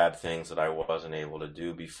could grab things that I wasn't able to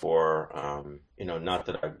do before. Not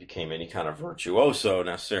that I became any kind of virtuoso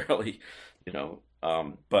necessarily,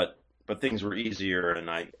 but things were easier and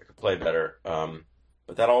I could play better.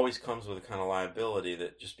 But that always comes with a kind of liability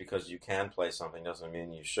that just because you can play something doesn't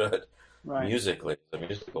mean you should. Right. Musically, it's a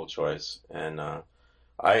musical choice. And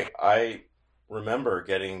I remember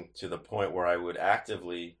getting to the point where I would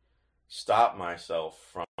actively stop myself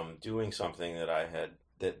from doing something that I had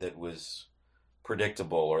that was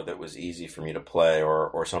predictable or that was easy for me to play,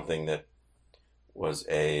 or something that was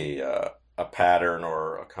a pattern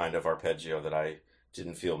or a kind of arpeggio that I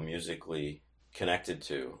didn't feel musically connected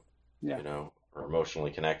to. Yeah. Or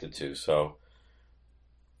emotionally connected to. So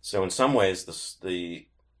in some ways, the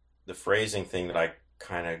phrasing thing that I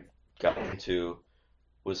kind of got into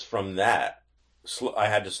was from that. I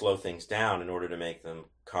had to slow things down in order to make them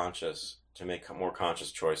conscious, to make more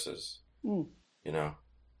conscious choices.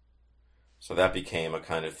 So that became a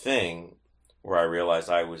kind of thing where I realized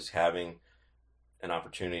I was having an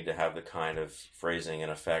opportunity to have the kind of phrasing and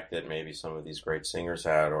effect that maybe some of these great singers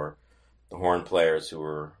had, or the horn players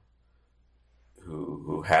who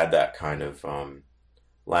had that kind of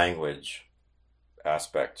language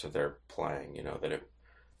aspect to their playing.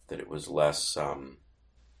 That it was less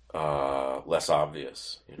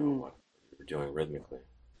obvious. What they were doing rhythmically.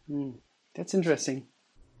 That's interesting.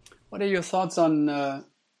 What are your thoughts on?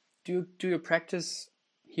 Do you practice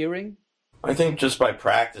hearing? I think just by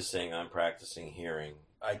practicing, I'm practicing hearing.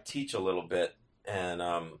 I teach a little bit, and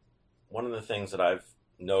one of the things that I've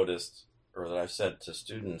noticed, or that I've said to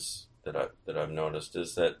students that I've noticed,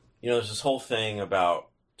 is that there's this whole thing about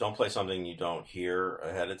don't play something you don't hear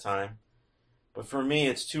ahead of time. But for me,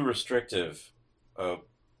 it's too restrictive a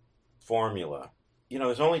formula.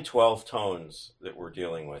 There's only 12 tones that we're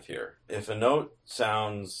dealing with here. If a note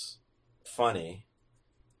sounds funny,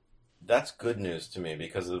 that's good news to me,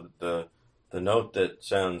 because the note that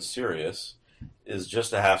sounds serious is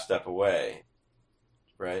just a half step away,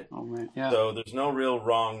 right? Oh, right. Yeah. So there's no real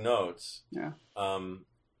wrong notes. Yeah.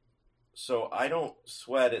 So I don't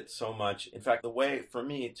sweat it so much. In fact, the way for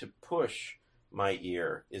me to push my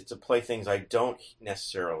ear is to play things I don't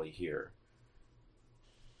necessarily hear,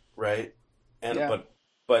 right? And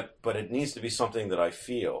but it needs to be something that I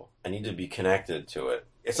feel. I need to be connected to it.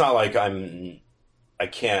 It's not like I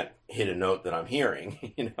can't hit a note that I'm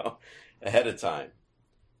hearing, ahead of time.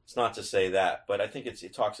 It's not to say that, but I think it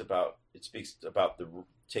speaks about the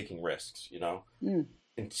taking risks, Mm.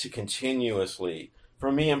 and to continuously.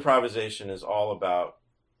 For me, improvisation is all about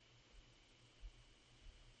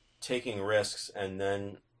taking risks and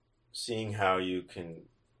then seeing how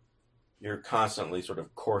you're constantly sort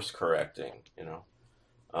of course correcting,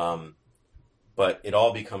 but it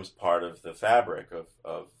all becomes part of the fabric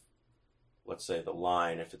of let's say the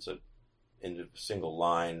line, if it's in a single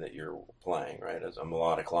line that you're playing, right, as a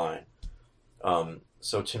melodic line.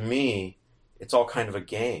 So to me, it's all kind of a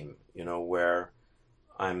game, where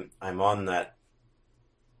I'm on that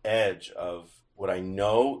edge of what I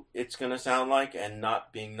know it's going to sound like and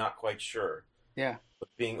not quite sure. Yeah. But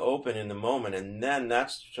being open in the moment, and then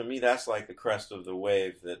to me that's like the crest of the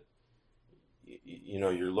wave that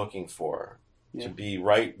you're looking for, Yeah. to be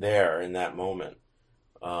right there in that moment,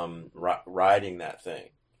 riding that thing,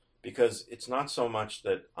 because it's not so much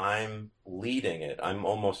that I'm leading it.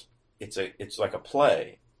 It's like a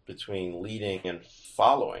play between leading and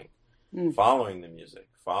following, following the music,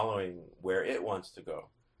 following where it wants to go,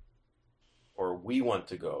 or we want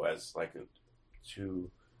to go as like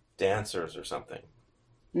two dancers or something.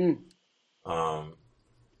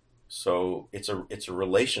 So it's a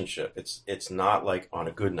relationship. It's not like on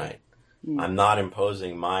a good night. I'm not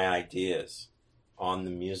imposing my ideas on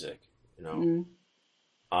the music.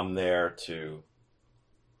 I'm there to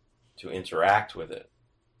interact with it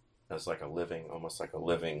as like almost like a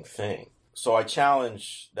living thing. So I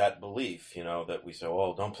challenge that belief, that we say,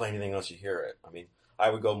 "Oh, don't play anything unless you hear it." I mean, I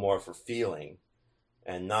would go more for feeling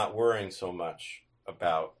and not worrying so much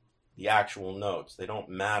about the actual notes. They don't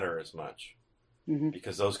matter as much,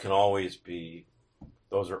 because those are always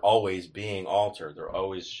being altered. They're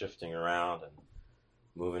always shifting around and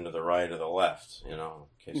moving to the right or the left, in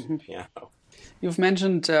case of the piano. You've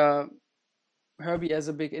mentioned Herbie as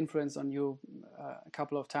a big influence on you a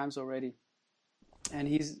couple of times already. And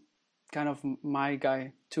he's kind of my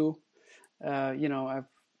guy too. I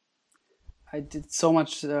did so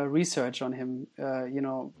much research on him,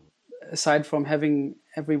 aside from having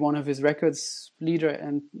every one of his records leader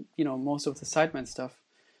and, most of the sideman stuff,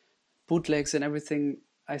 bootlegs and everything.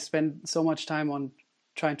 I spent so much time on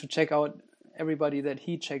trying to check out everybody that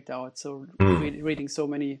he checked out. So reading so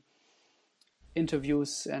many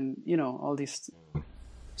interviews and, all these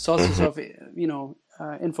sources of,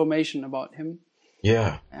 information about him.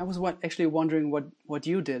 Yeah. I was actually wondering what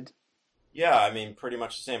you did. Yeah, I mean, pretty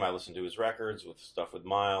much the same. I listened to his records, with stuff with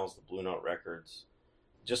Miles, the Blue Note records,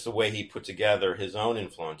 just the way he put together his own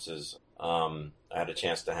influences. I had a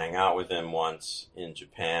chance to hang out with him once in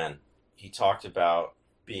Japan. He talked about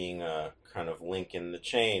being a kind of link in the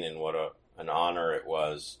chain, and what an honor it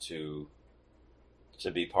was to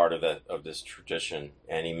be part of this tradition.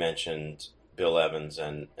 And he mentioned Bill Evans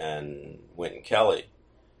and Wynton Kelly.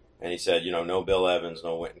 And he said, no Bill Evans,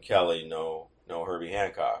 no Wynton Kelly, no Herbie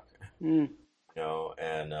Hancock. And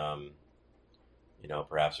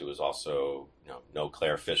perhaps it was also no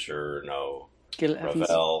Claire Fisher, no Gil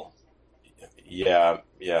Ravel. Yeah.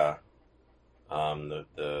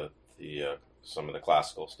 The some of the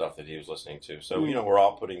classical stuff that he was listening to. So we're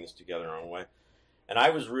all putting this together in our own way. And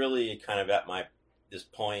I was really kind of at this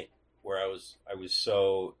point where I was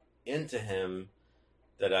so into him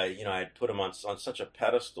that I had put him on such a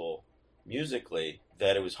pedestal musically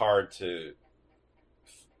that it was hard to,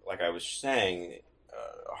 like I was saying,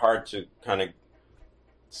 hard to kind of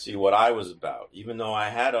see what I was about, even though I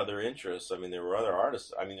had other interests. I mean, there were other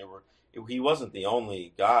artists. I mean, he wasn't the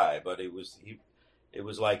only guy, but it was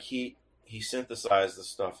like he synthesized the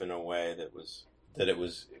stuff in a way that it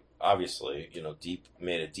was obviously, deep,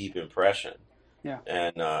 made a deep impression. Yeah.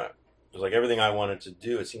 And it was like everything I wanted to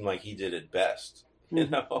do, it seemed like he did it best,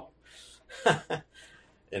 in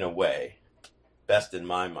a way, best in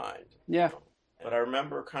my mind. Yeah. But I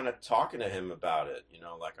remember kind of talking to him about it,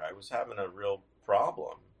 like I was having a real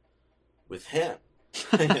problem with him,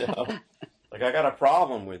 like I got a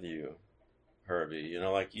problem with you, Herbie,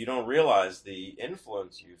 like you don't realize the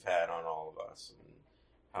influence you've had on all of us and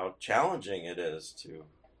how challenging it is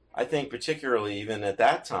I think particularly even at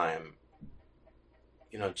that time,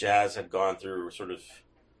 jazz had gone through sort of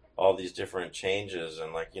all these different changes,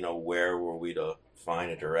 and like, where were we to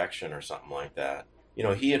find a direction or something like that?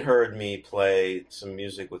 He had heard me play some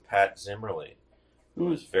music with Pat Zimmerly, who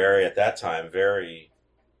was at that time, very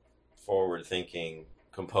forward-thinking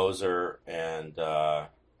composer, and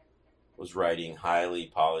was writing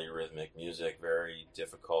highly polyrhythmic music, very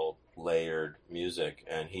difficult layered music,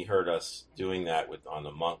 and he heard us doing that on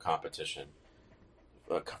the Monk competition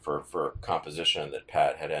for composition that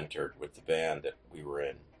Pat had entered with the band that we were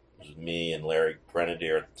in. It was me and Larry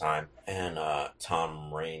Grenadier at the time, and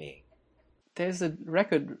Tom Rainey. There's a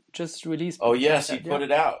record just released. Oh yes, he put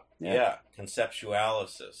it out. Yeah. Yeah,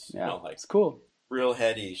 Conceptualysis. Yeah, like it's cool. Real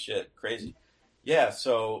heady shit, crazy. Yeah,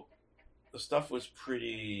 so the stuff was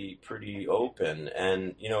pretty open,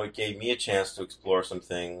 and it gave me a chance to explore some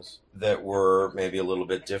things that were maybe a little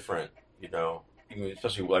bit different.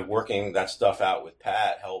 Especially like working that stuff out with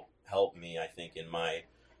Pat helped me, I think, in my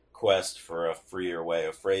quest for a freer way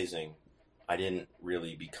of phrasing. I didn't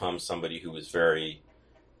really become somebody who was very,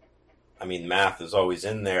 math is always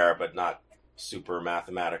in there, but not super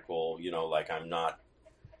mathematical, like I'm not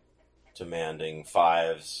demanding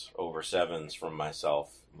 5s over 7s from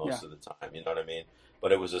myself most of the time, you know what I mean?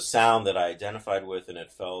 But it was a sound that I identified with, and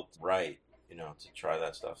it felt right, to try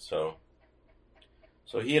that stuff. So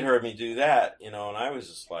he had heard me do that, and I was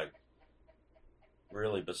just like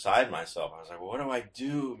really beside myself. I was like, well, what do I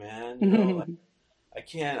do, man? Like, I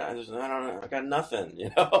can't, I don't know, I got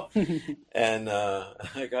nothing, and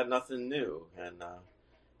I got nothing new.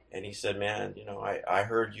 And he said, man, I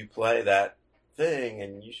heard you play that thing,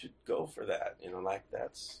 and you should go for that, like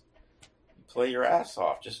that's, you play your ass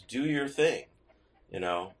off, just do your thing, and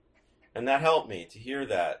that helped me to hear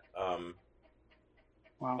that.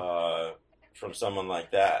 Wow. From someone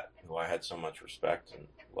like that, who I had so much respect and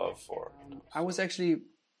love for. I was actually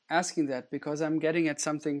asking that because I'm getting at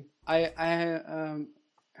something. I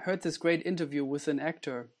heard this great interview with an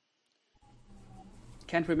actor.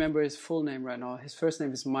 Can't remember his full name right now. His first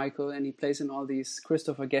name is Michael, and he plays in all these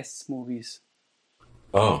Christopher Guest movies.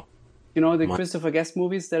 Oh. Christopher Guest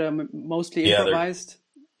movies that are mostly improvised?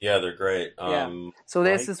 They're great. So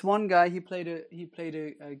there's this one guy, he played a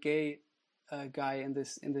gay guy in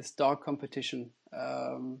this dog competition.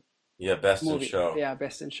 Best in show. Yeah,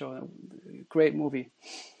 Best in Show. Great movie.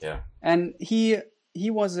 Yeah. And he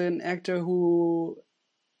was an actor who,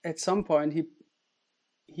 at some point,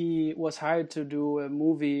 he was hired to do a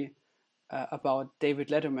movie about David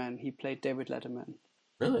Letterman. He played David Letterman.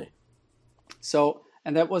 Really? So,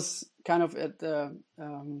 and that was kind of at the.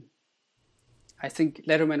 I think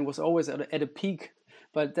Letterman was always at a peak,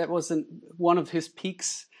 but that wasn't one of his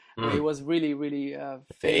peaks. He was really, really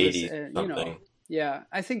famous. 80s, yeah,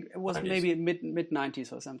 I think it was 90s. Maybe mid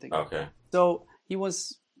 90s or something. Okay. So he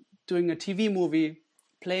was doing a TV movie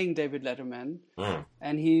playing David Letterman,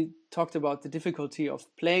 and he talked about the difficulty of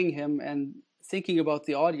playing him and thinking about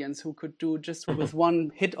the audience who could do just with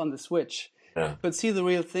one hit on the switch, could see the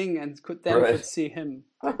real thing and could see him.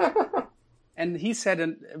 And he said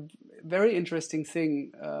a very interesting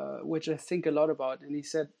thing, which I think a lot about. And he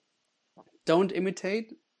said, don't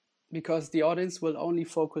imitate, because the audience will only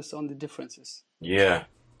focus on the differences. Yeah.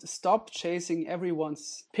 Stop chasing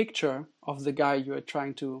everyone's picture of the guy you're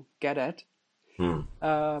trying to get at.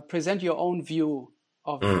 Present your own view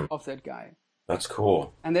of that guy. That's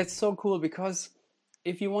cool. And that's so cool, because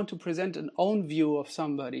if you want to present an own view of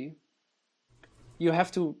somebody, you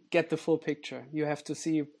have to get the full picture. You have to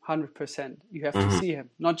see 100%. You have to see him,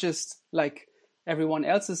 not just like everyone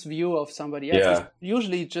else's view of somebody else. Yeah. It's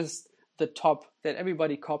usually just the top that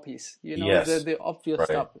everybody copies, Yes. the obvious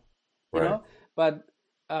stuff, but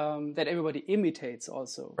that everybody imitates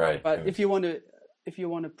also. Right. But if you want to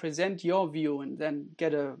present your view and then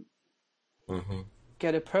get a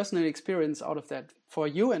personal experience out of that for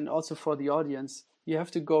you and also for the audience, you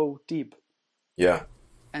have to go deep. Yeah.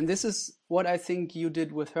 And this is what I think you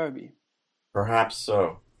did with Herbie. Perhaps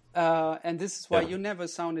so. And this is why you never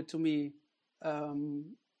sounded to me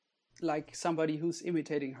like somebody who's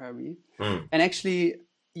imitating Herbie. And actually,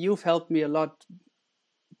 you've helped me a lot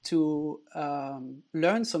to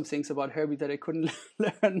learn some things about Herbie that I couldn't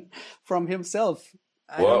learn from himself.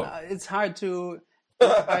 It's hard to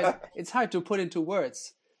put into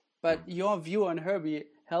words, but your view on Herbie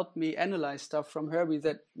helped me analyze stuff from Herbie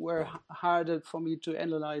that were harder for me to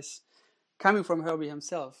analyze coming from Herbie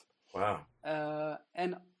himself. Wow.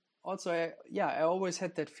 And also, I always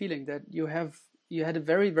had that feeling that you had a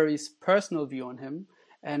very, very personal view on him,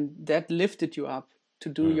 and that lifted you up to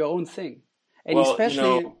do your own thing. And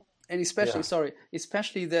especially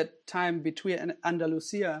that time between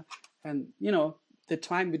Andalusia and, the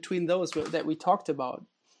time between those that we talked about.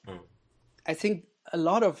 I think a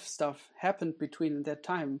lot of stuff happened between that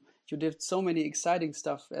time. You did so many exciting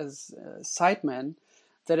stuff as a sideman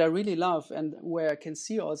that I really love, and where I can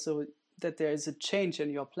see also that there is a change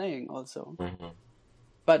in your playing also.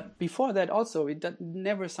 But before that also, it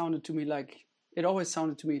never sounded to me like, it always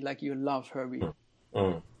sounded to me like you love Herbie.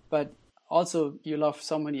 But also you love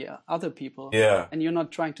so many other people, Yeah, and you're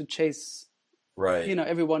not trying to chase, right.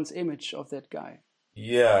 everyone's image of that guy.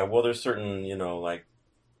 Yeah, well, there's certain, like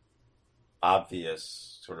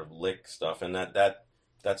obvious sort of lick stuff, and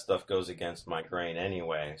that stuff goes against my grain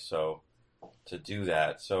anyway. So to do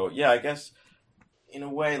that, so yeah, I guess in a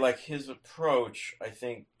way, like his approach, I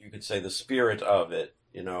think you could say the spirit of it,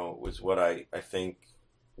 was what I think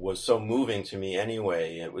was so moving to me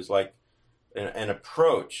anyway. It was like an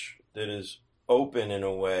approach that is open in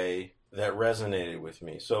a way that resonated with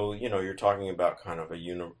me. So, you're talking about kind of a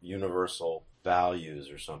universal values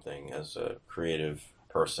or something as a creative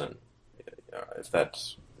person, if that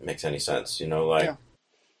makes any sense, like Yeah.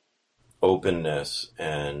 openness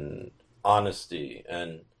and honesty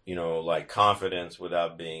and, like confidence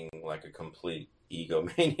without being like a complete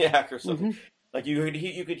egomaniac or something. Hmm. Like you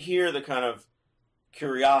could hear the kind of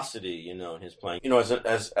curiosity, in his playing.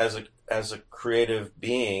 As a creative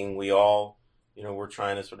being, we all, we're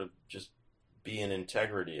trying to sort of just be in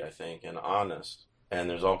integrity, I think, and honest. And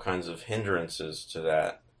there's all kinds of hindrances to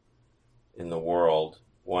that in the world,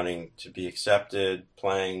 wanting to be accepted,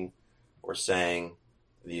 playing or saying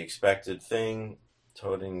the expected thing,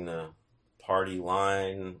 toting the party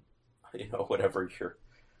line,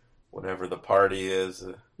 whatever the party is.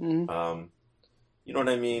 Hmm. Um, you know what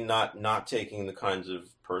I mean? Not taking the kinds of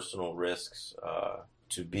personal risks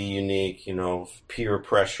to be unique, peer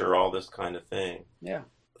pressure, all this kind of thing. Yeah.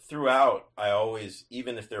 Throughout, I always,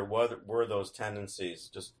 even if there were those tendencies,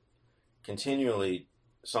 just continually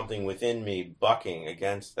something within me bucking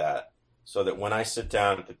against that, so that when I sit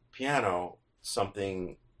down at the piano,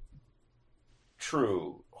 something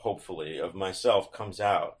true, hopefully, of myself comes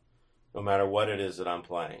out, no matter what it is that I'm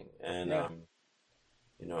playing. And Yeah.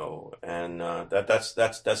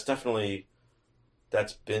 that's definitely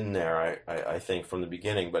that's been there. I think from the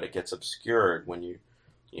beginning, but it gets obscured when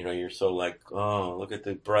you're so like, oh, look at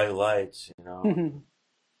the bright lights,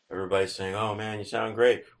 everybody's saying, oh man, you sound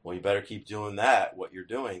great. Well, you better keep doing that, what you're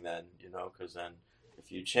doing then, because then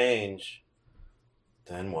if you change,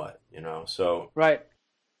 then what, so Right.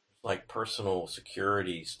 like personal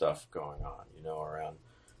security stuff going on, around,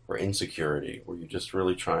 or insecurity, where you're just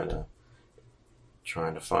really trying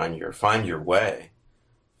to find your way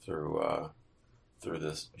through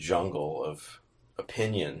this jungle of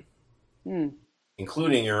opinion, Mm.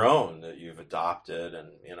 including your own that you've adopted,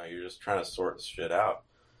 and you're just trying to sort this shit out.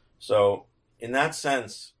 So in that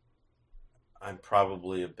sense, I'm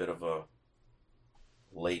probably a bit of a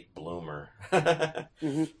late bloomer,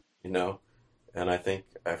 Hmm. and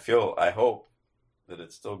I hope that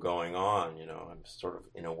it's still going on. I'm sort of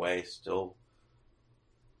in a way still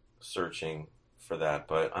searching for that,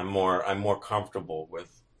 but I'm more comfortable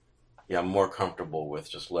with, yeah, I'm more comfortable with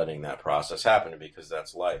just letting that process happen, because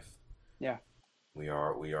that's life. Yeah. We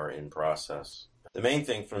are in process. The main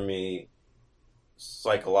thing for me,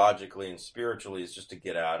 psychologically and spiritually, is just to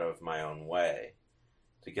get out of my own way,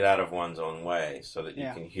 to get out of one's own way, so that you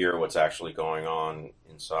Yeah. can hear what's actually going on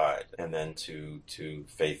inside, and then to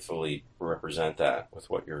faithfully represent that with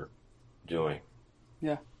what you're doing.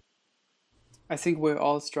 Yeah. I think we're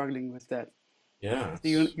all struggling with that. Yeah, It's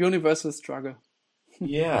the universal struggle.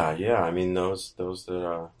 yeah. I mean, those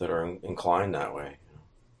that are inclined that way.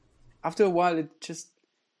 After a while,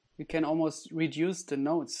 you can almost reduce the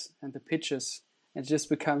notes and the pitches. It just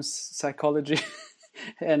becomes psychology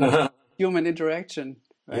and human interaction,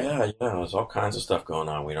 right? Yeah. There's all kinds of stuff going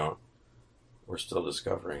on. We're still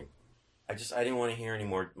discovering. I didn't want to hear any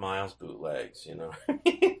more Miles bootlegs.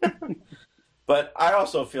 But I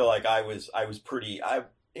also feel like I was pretty, I'm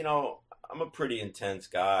a pretty intense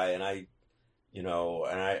guy, and I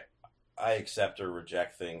accept or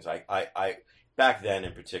reject things. I back then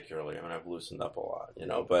in particularly, I mean, I've loosened up a lot,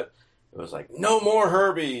 but it was like, no more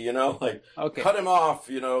Herbie, like Okay. cut him off,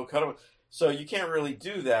 cut him. So you can't really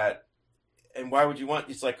do that. And why would you want,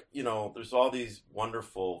 it's like, there's all these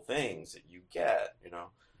wonderful things that you get,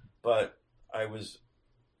 but I was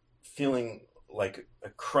feeling like a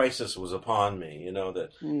crisis was upon me,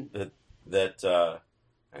 that, Mm.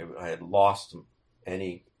 I had lost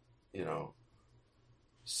any,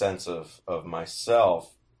 sense of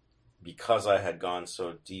myself, because I had gone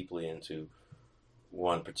so deeply into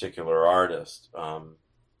one particular artist.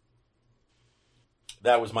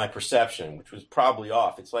 That was my perception, which was probably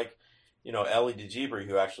off. It's like, Ellie DeGibri,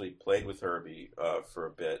 who actually played with Herbie for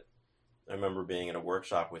a bit. I remember being in a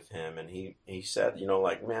workshop with him, and he said,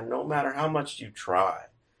 like, man, no matter how much you try,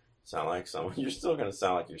 sound like someone, you're still going to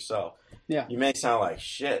sound like yourself. Yeah. You may sound like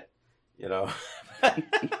shit,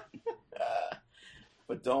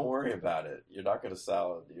 but don't worry about it. You're not going to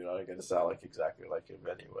sound like exactly like him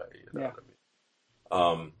anyway. You know Yeah. what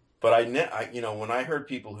I mean? but you know, when I heard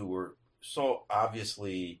people who were so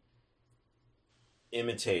obviously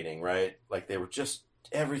imitating, right? Like they were just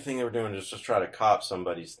everything they were doing is just try to cop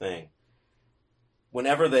somebody's thing.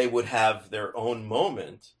 Whenever they would have their own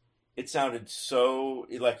moment, it sounded so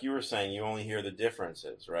like you were saying. You only hear the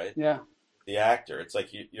differences, right? Yeah. The actor. It's like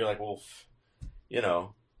you're like, well, you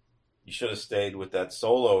know, you should have stayed with that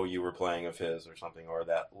solo you were playing of his or something, or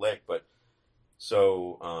that lick. But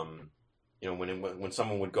so, you know, when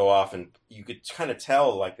someone would go off and you could kind of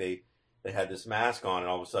tell like they had this mask on and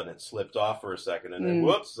all of a sudden it slipped off for a second and then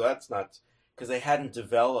whoops, that's not because they hadn't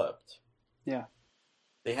developed. Yeah.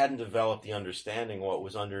 They hadn't developed the understanding what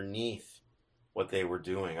was underneath what they were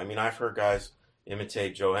doing. I mean, I've heard guys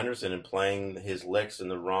imitate Joe Henderson and playing his licks in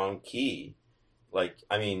the wrong key. Like,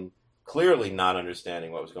 I mean, clearly not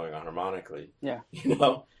understanding what was going on harmonically. Yeah. You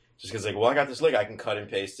know, just because like, well, I got this lick, I can cut and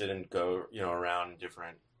paste it and go, you know, around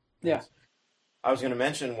different things. Yeah. I was going to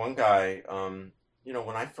mention one guy, you know,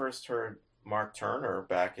 when I first heard Mark Turner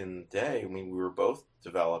back in the day, I mean, we were both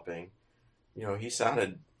developing, you know, he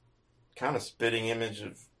sounded kind of spitting image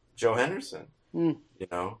of Joe Henderson, you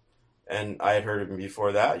know, and I had heard him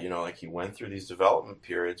before that, you know, like he went through these development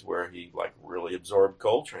periods where he like really absorbed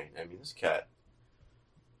Coltrane. I mean, this cat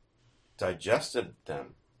digested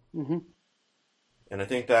them. Mm-hmm. And I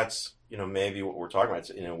think that's, you know, maybe what we're talking about. It's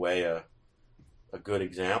in a way a good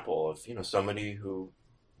example of, you know, somebody who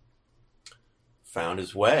found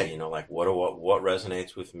his way, you know, like what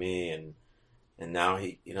resonates with me, and now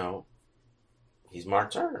he, you know, he's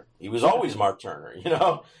Mark Turner. He was always Mark Turner, you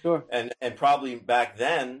know, Sure. and probably back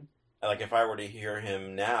then, like if I were to hear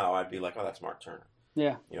him now, I'd be like, oh, that's Mark Turner.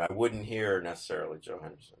 Yeah. You know, I wouldn't hear necessarily Joe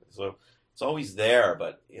Henderson. So it's always there,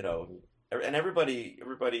 but you know, and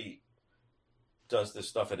everybody does this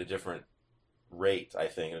stuff at a different rate, I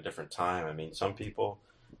think, at a different time. I mean, some people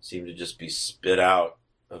seem to just be spit out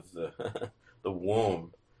of the the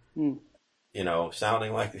womb, you know,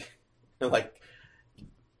 sounding like like,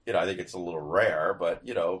 you know, I think it's a little rare, but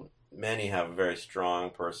you know, many have a very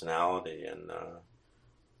strong personality and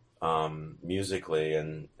musically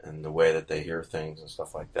and the way that they hear things and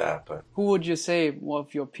stuff like that. But who would you say one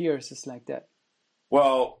of your peers is like that?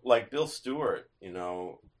 Well, like Bill Stewart, you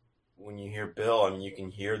know, when you hear Bill, I mean, you can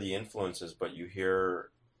hear the influences, but you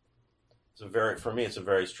hear for me, it's a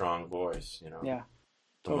very strong voice, you know, Yeah.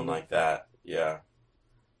 someone Totally. like that. Yeah.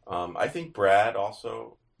 I think Brad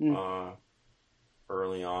also,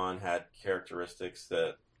 early on had characteristics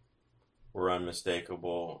that were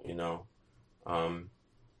unmistakable, you know, and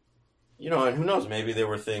who knows, maybe there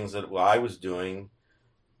were things that I was doing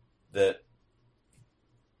that,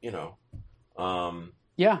 you know,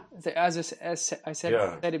 Yeah. As I said,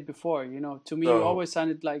 yeah. said it before, you know, to me, So, you always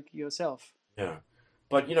sounded like yourself. yeah.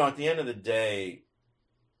 But, you know, at the end of the day,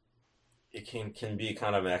 it can be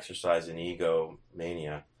kind of an exercise in ego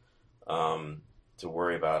mania, to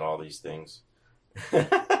worry about all these things.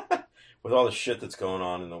 With all the shit that's going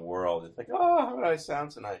on in the world, it's like, oh, how did I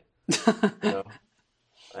sound tonight? You know?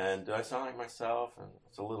 And do I sound like myself? And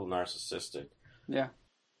it's a little narcissistic. Yeah.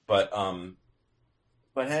 But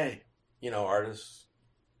hey, you know, artists,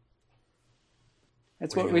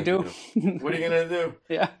 That's what are what you we gonna do. do? What are you gonna do?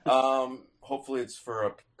 Yeah. Hopefully it's for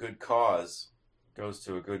a good cause. Goes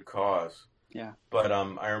to a good cause. Yeah. But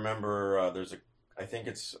I remember I think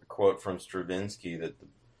it's a quote from Stravinsky that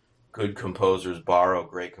good composers borrow,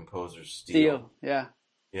 great composers steal. Yeah.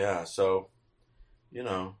 Yeah, so, you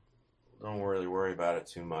know, don't really worry about it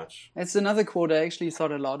too much. It's another quote I actually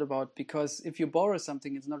thought a lot about, because if you borrow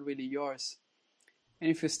something, it's not really yours. And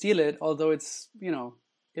if you steal it, although it's, you know,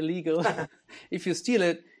 illegal, if you steal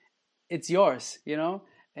it, it's yours, you know?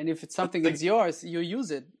 And if it's something that's yours, you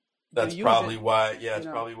use it. That's probably why, yeah, it's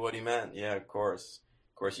probably what he meant. Yeah, of course.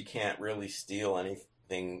 Of course, you can't really steal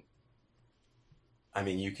anything. I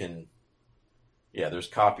mean, you can, yeah, there's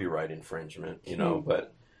copyright infringement, you know,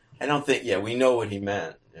 but I don't think, yeah, we know what he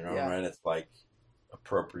meant, you know, right? It's like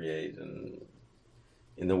appropriate and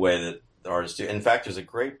in the way that the artists do. In fact, there's a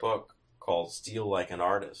great book called Steal Like an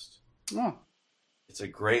Artist. Oh. It's a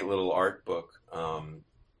great little art book. And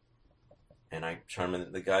I'm trying to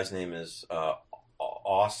remember, the guy's name is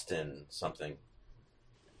Austin something.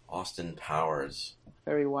 Austin Powers.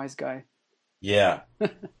 Very wise guy. Yeah.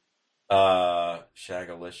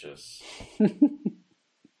 Shagalicious.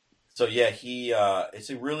 So yeah, it's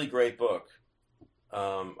a really great book.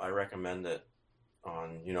 I recommend it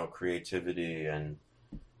on, you know, creativity and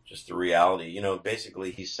just the reality. You know,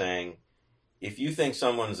 basically he's saying, if you think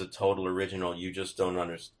someone's a total original, you just don't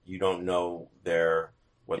you don't know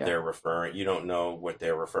you don't know what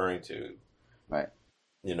they're referring to. Right.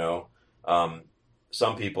 You know,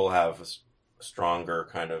 some people have stronger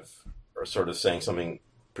kind of, or sort of saying something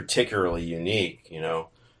particularly unique, you know,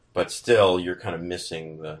 but still you're kind of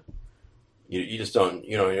missing you just don't,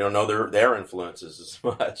 you don't know their influences as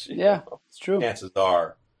much. Yeah, it's true. Chances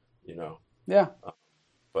are, you know. Yeah.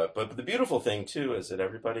 But the beautiful thing too is that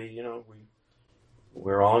everybody,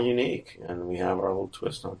 we're all unique and we have our little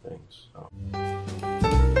twist on things. So.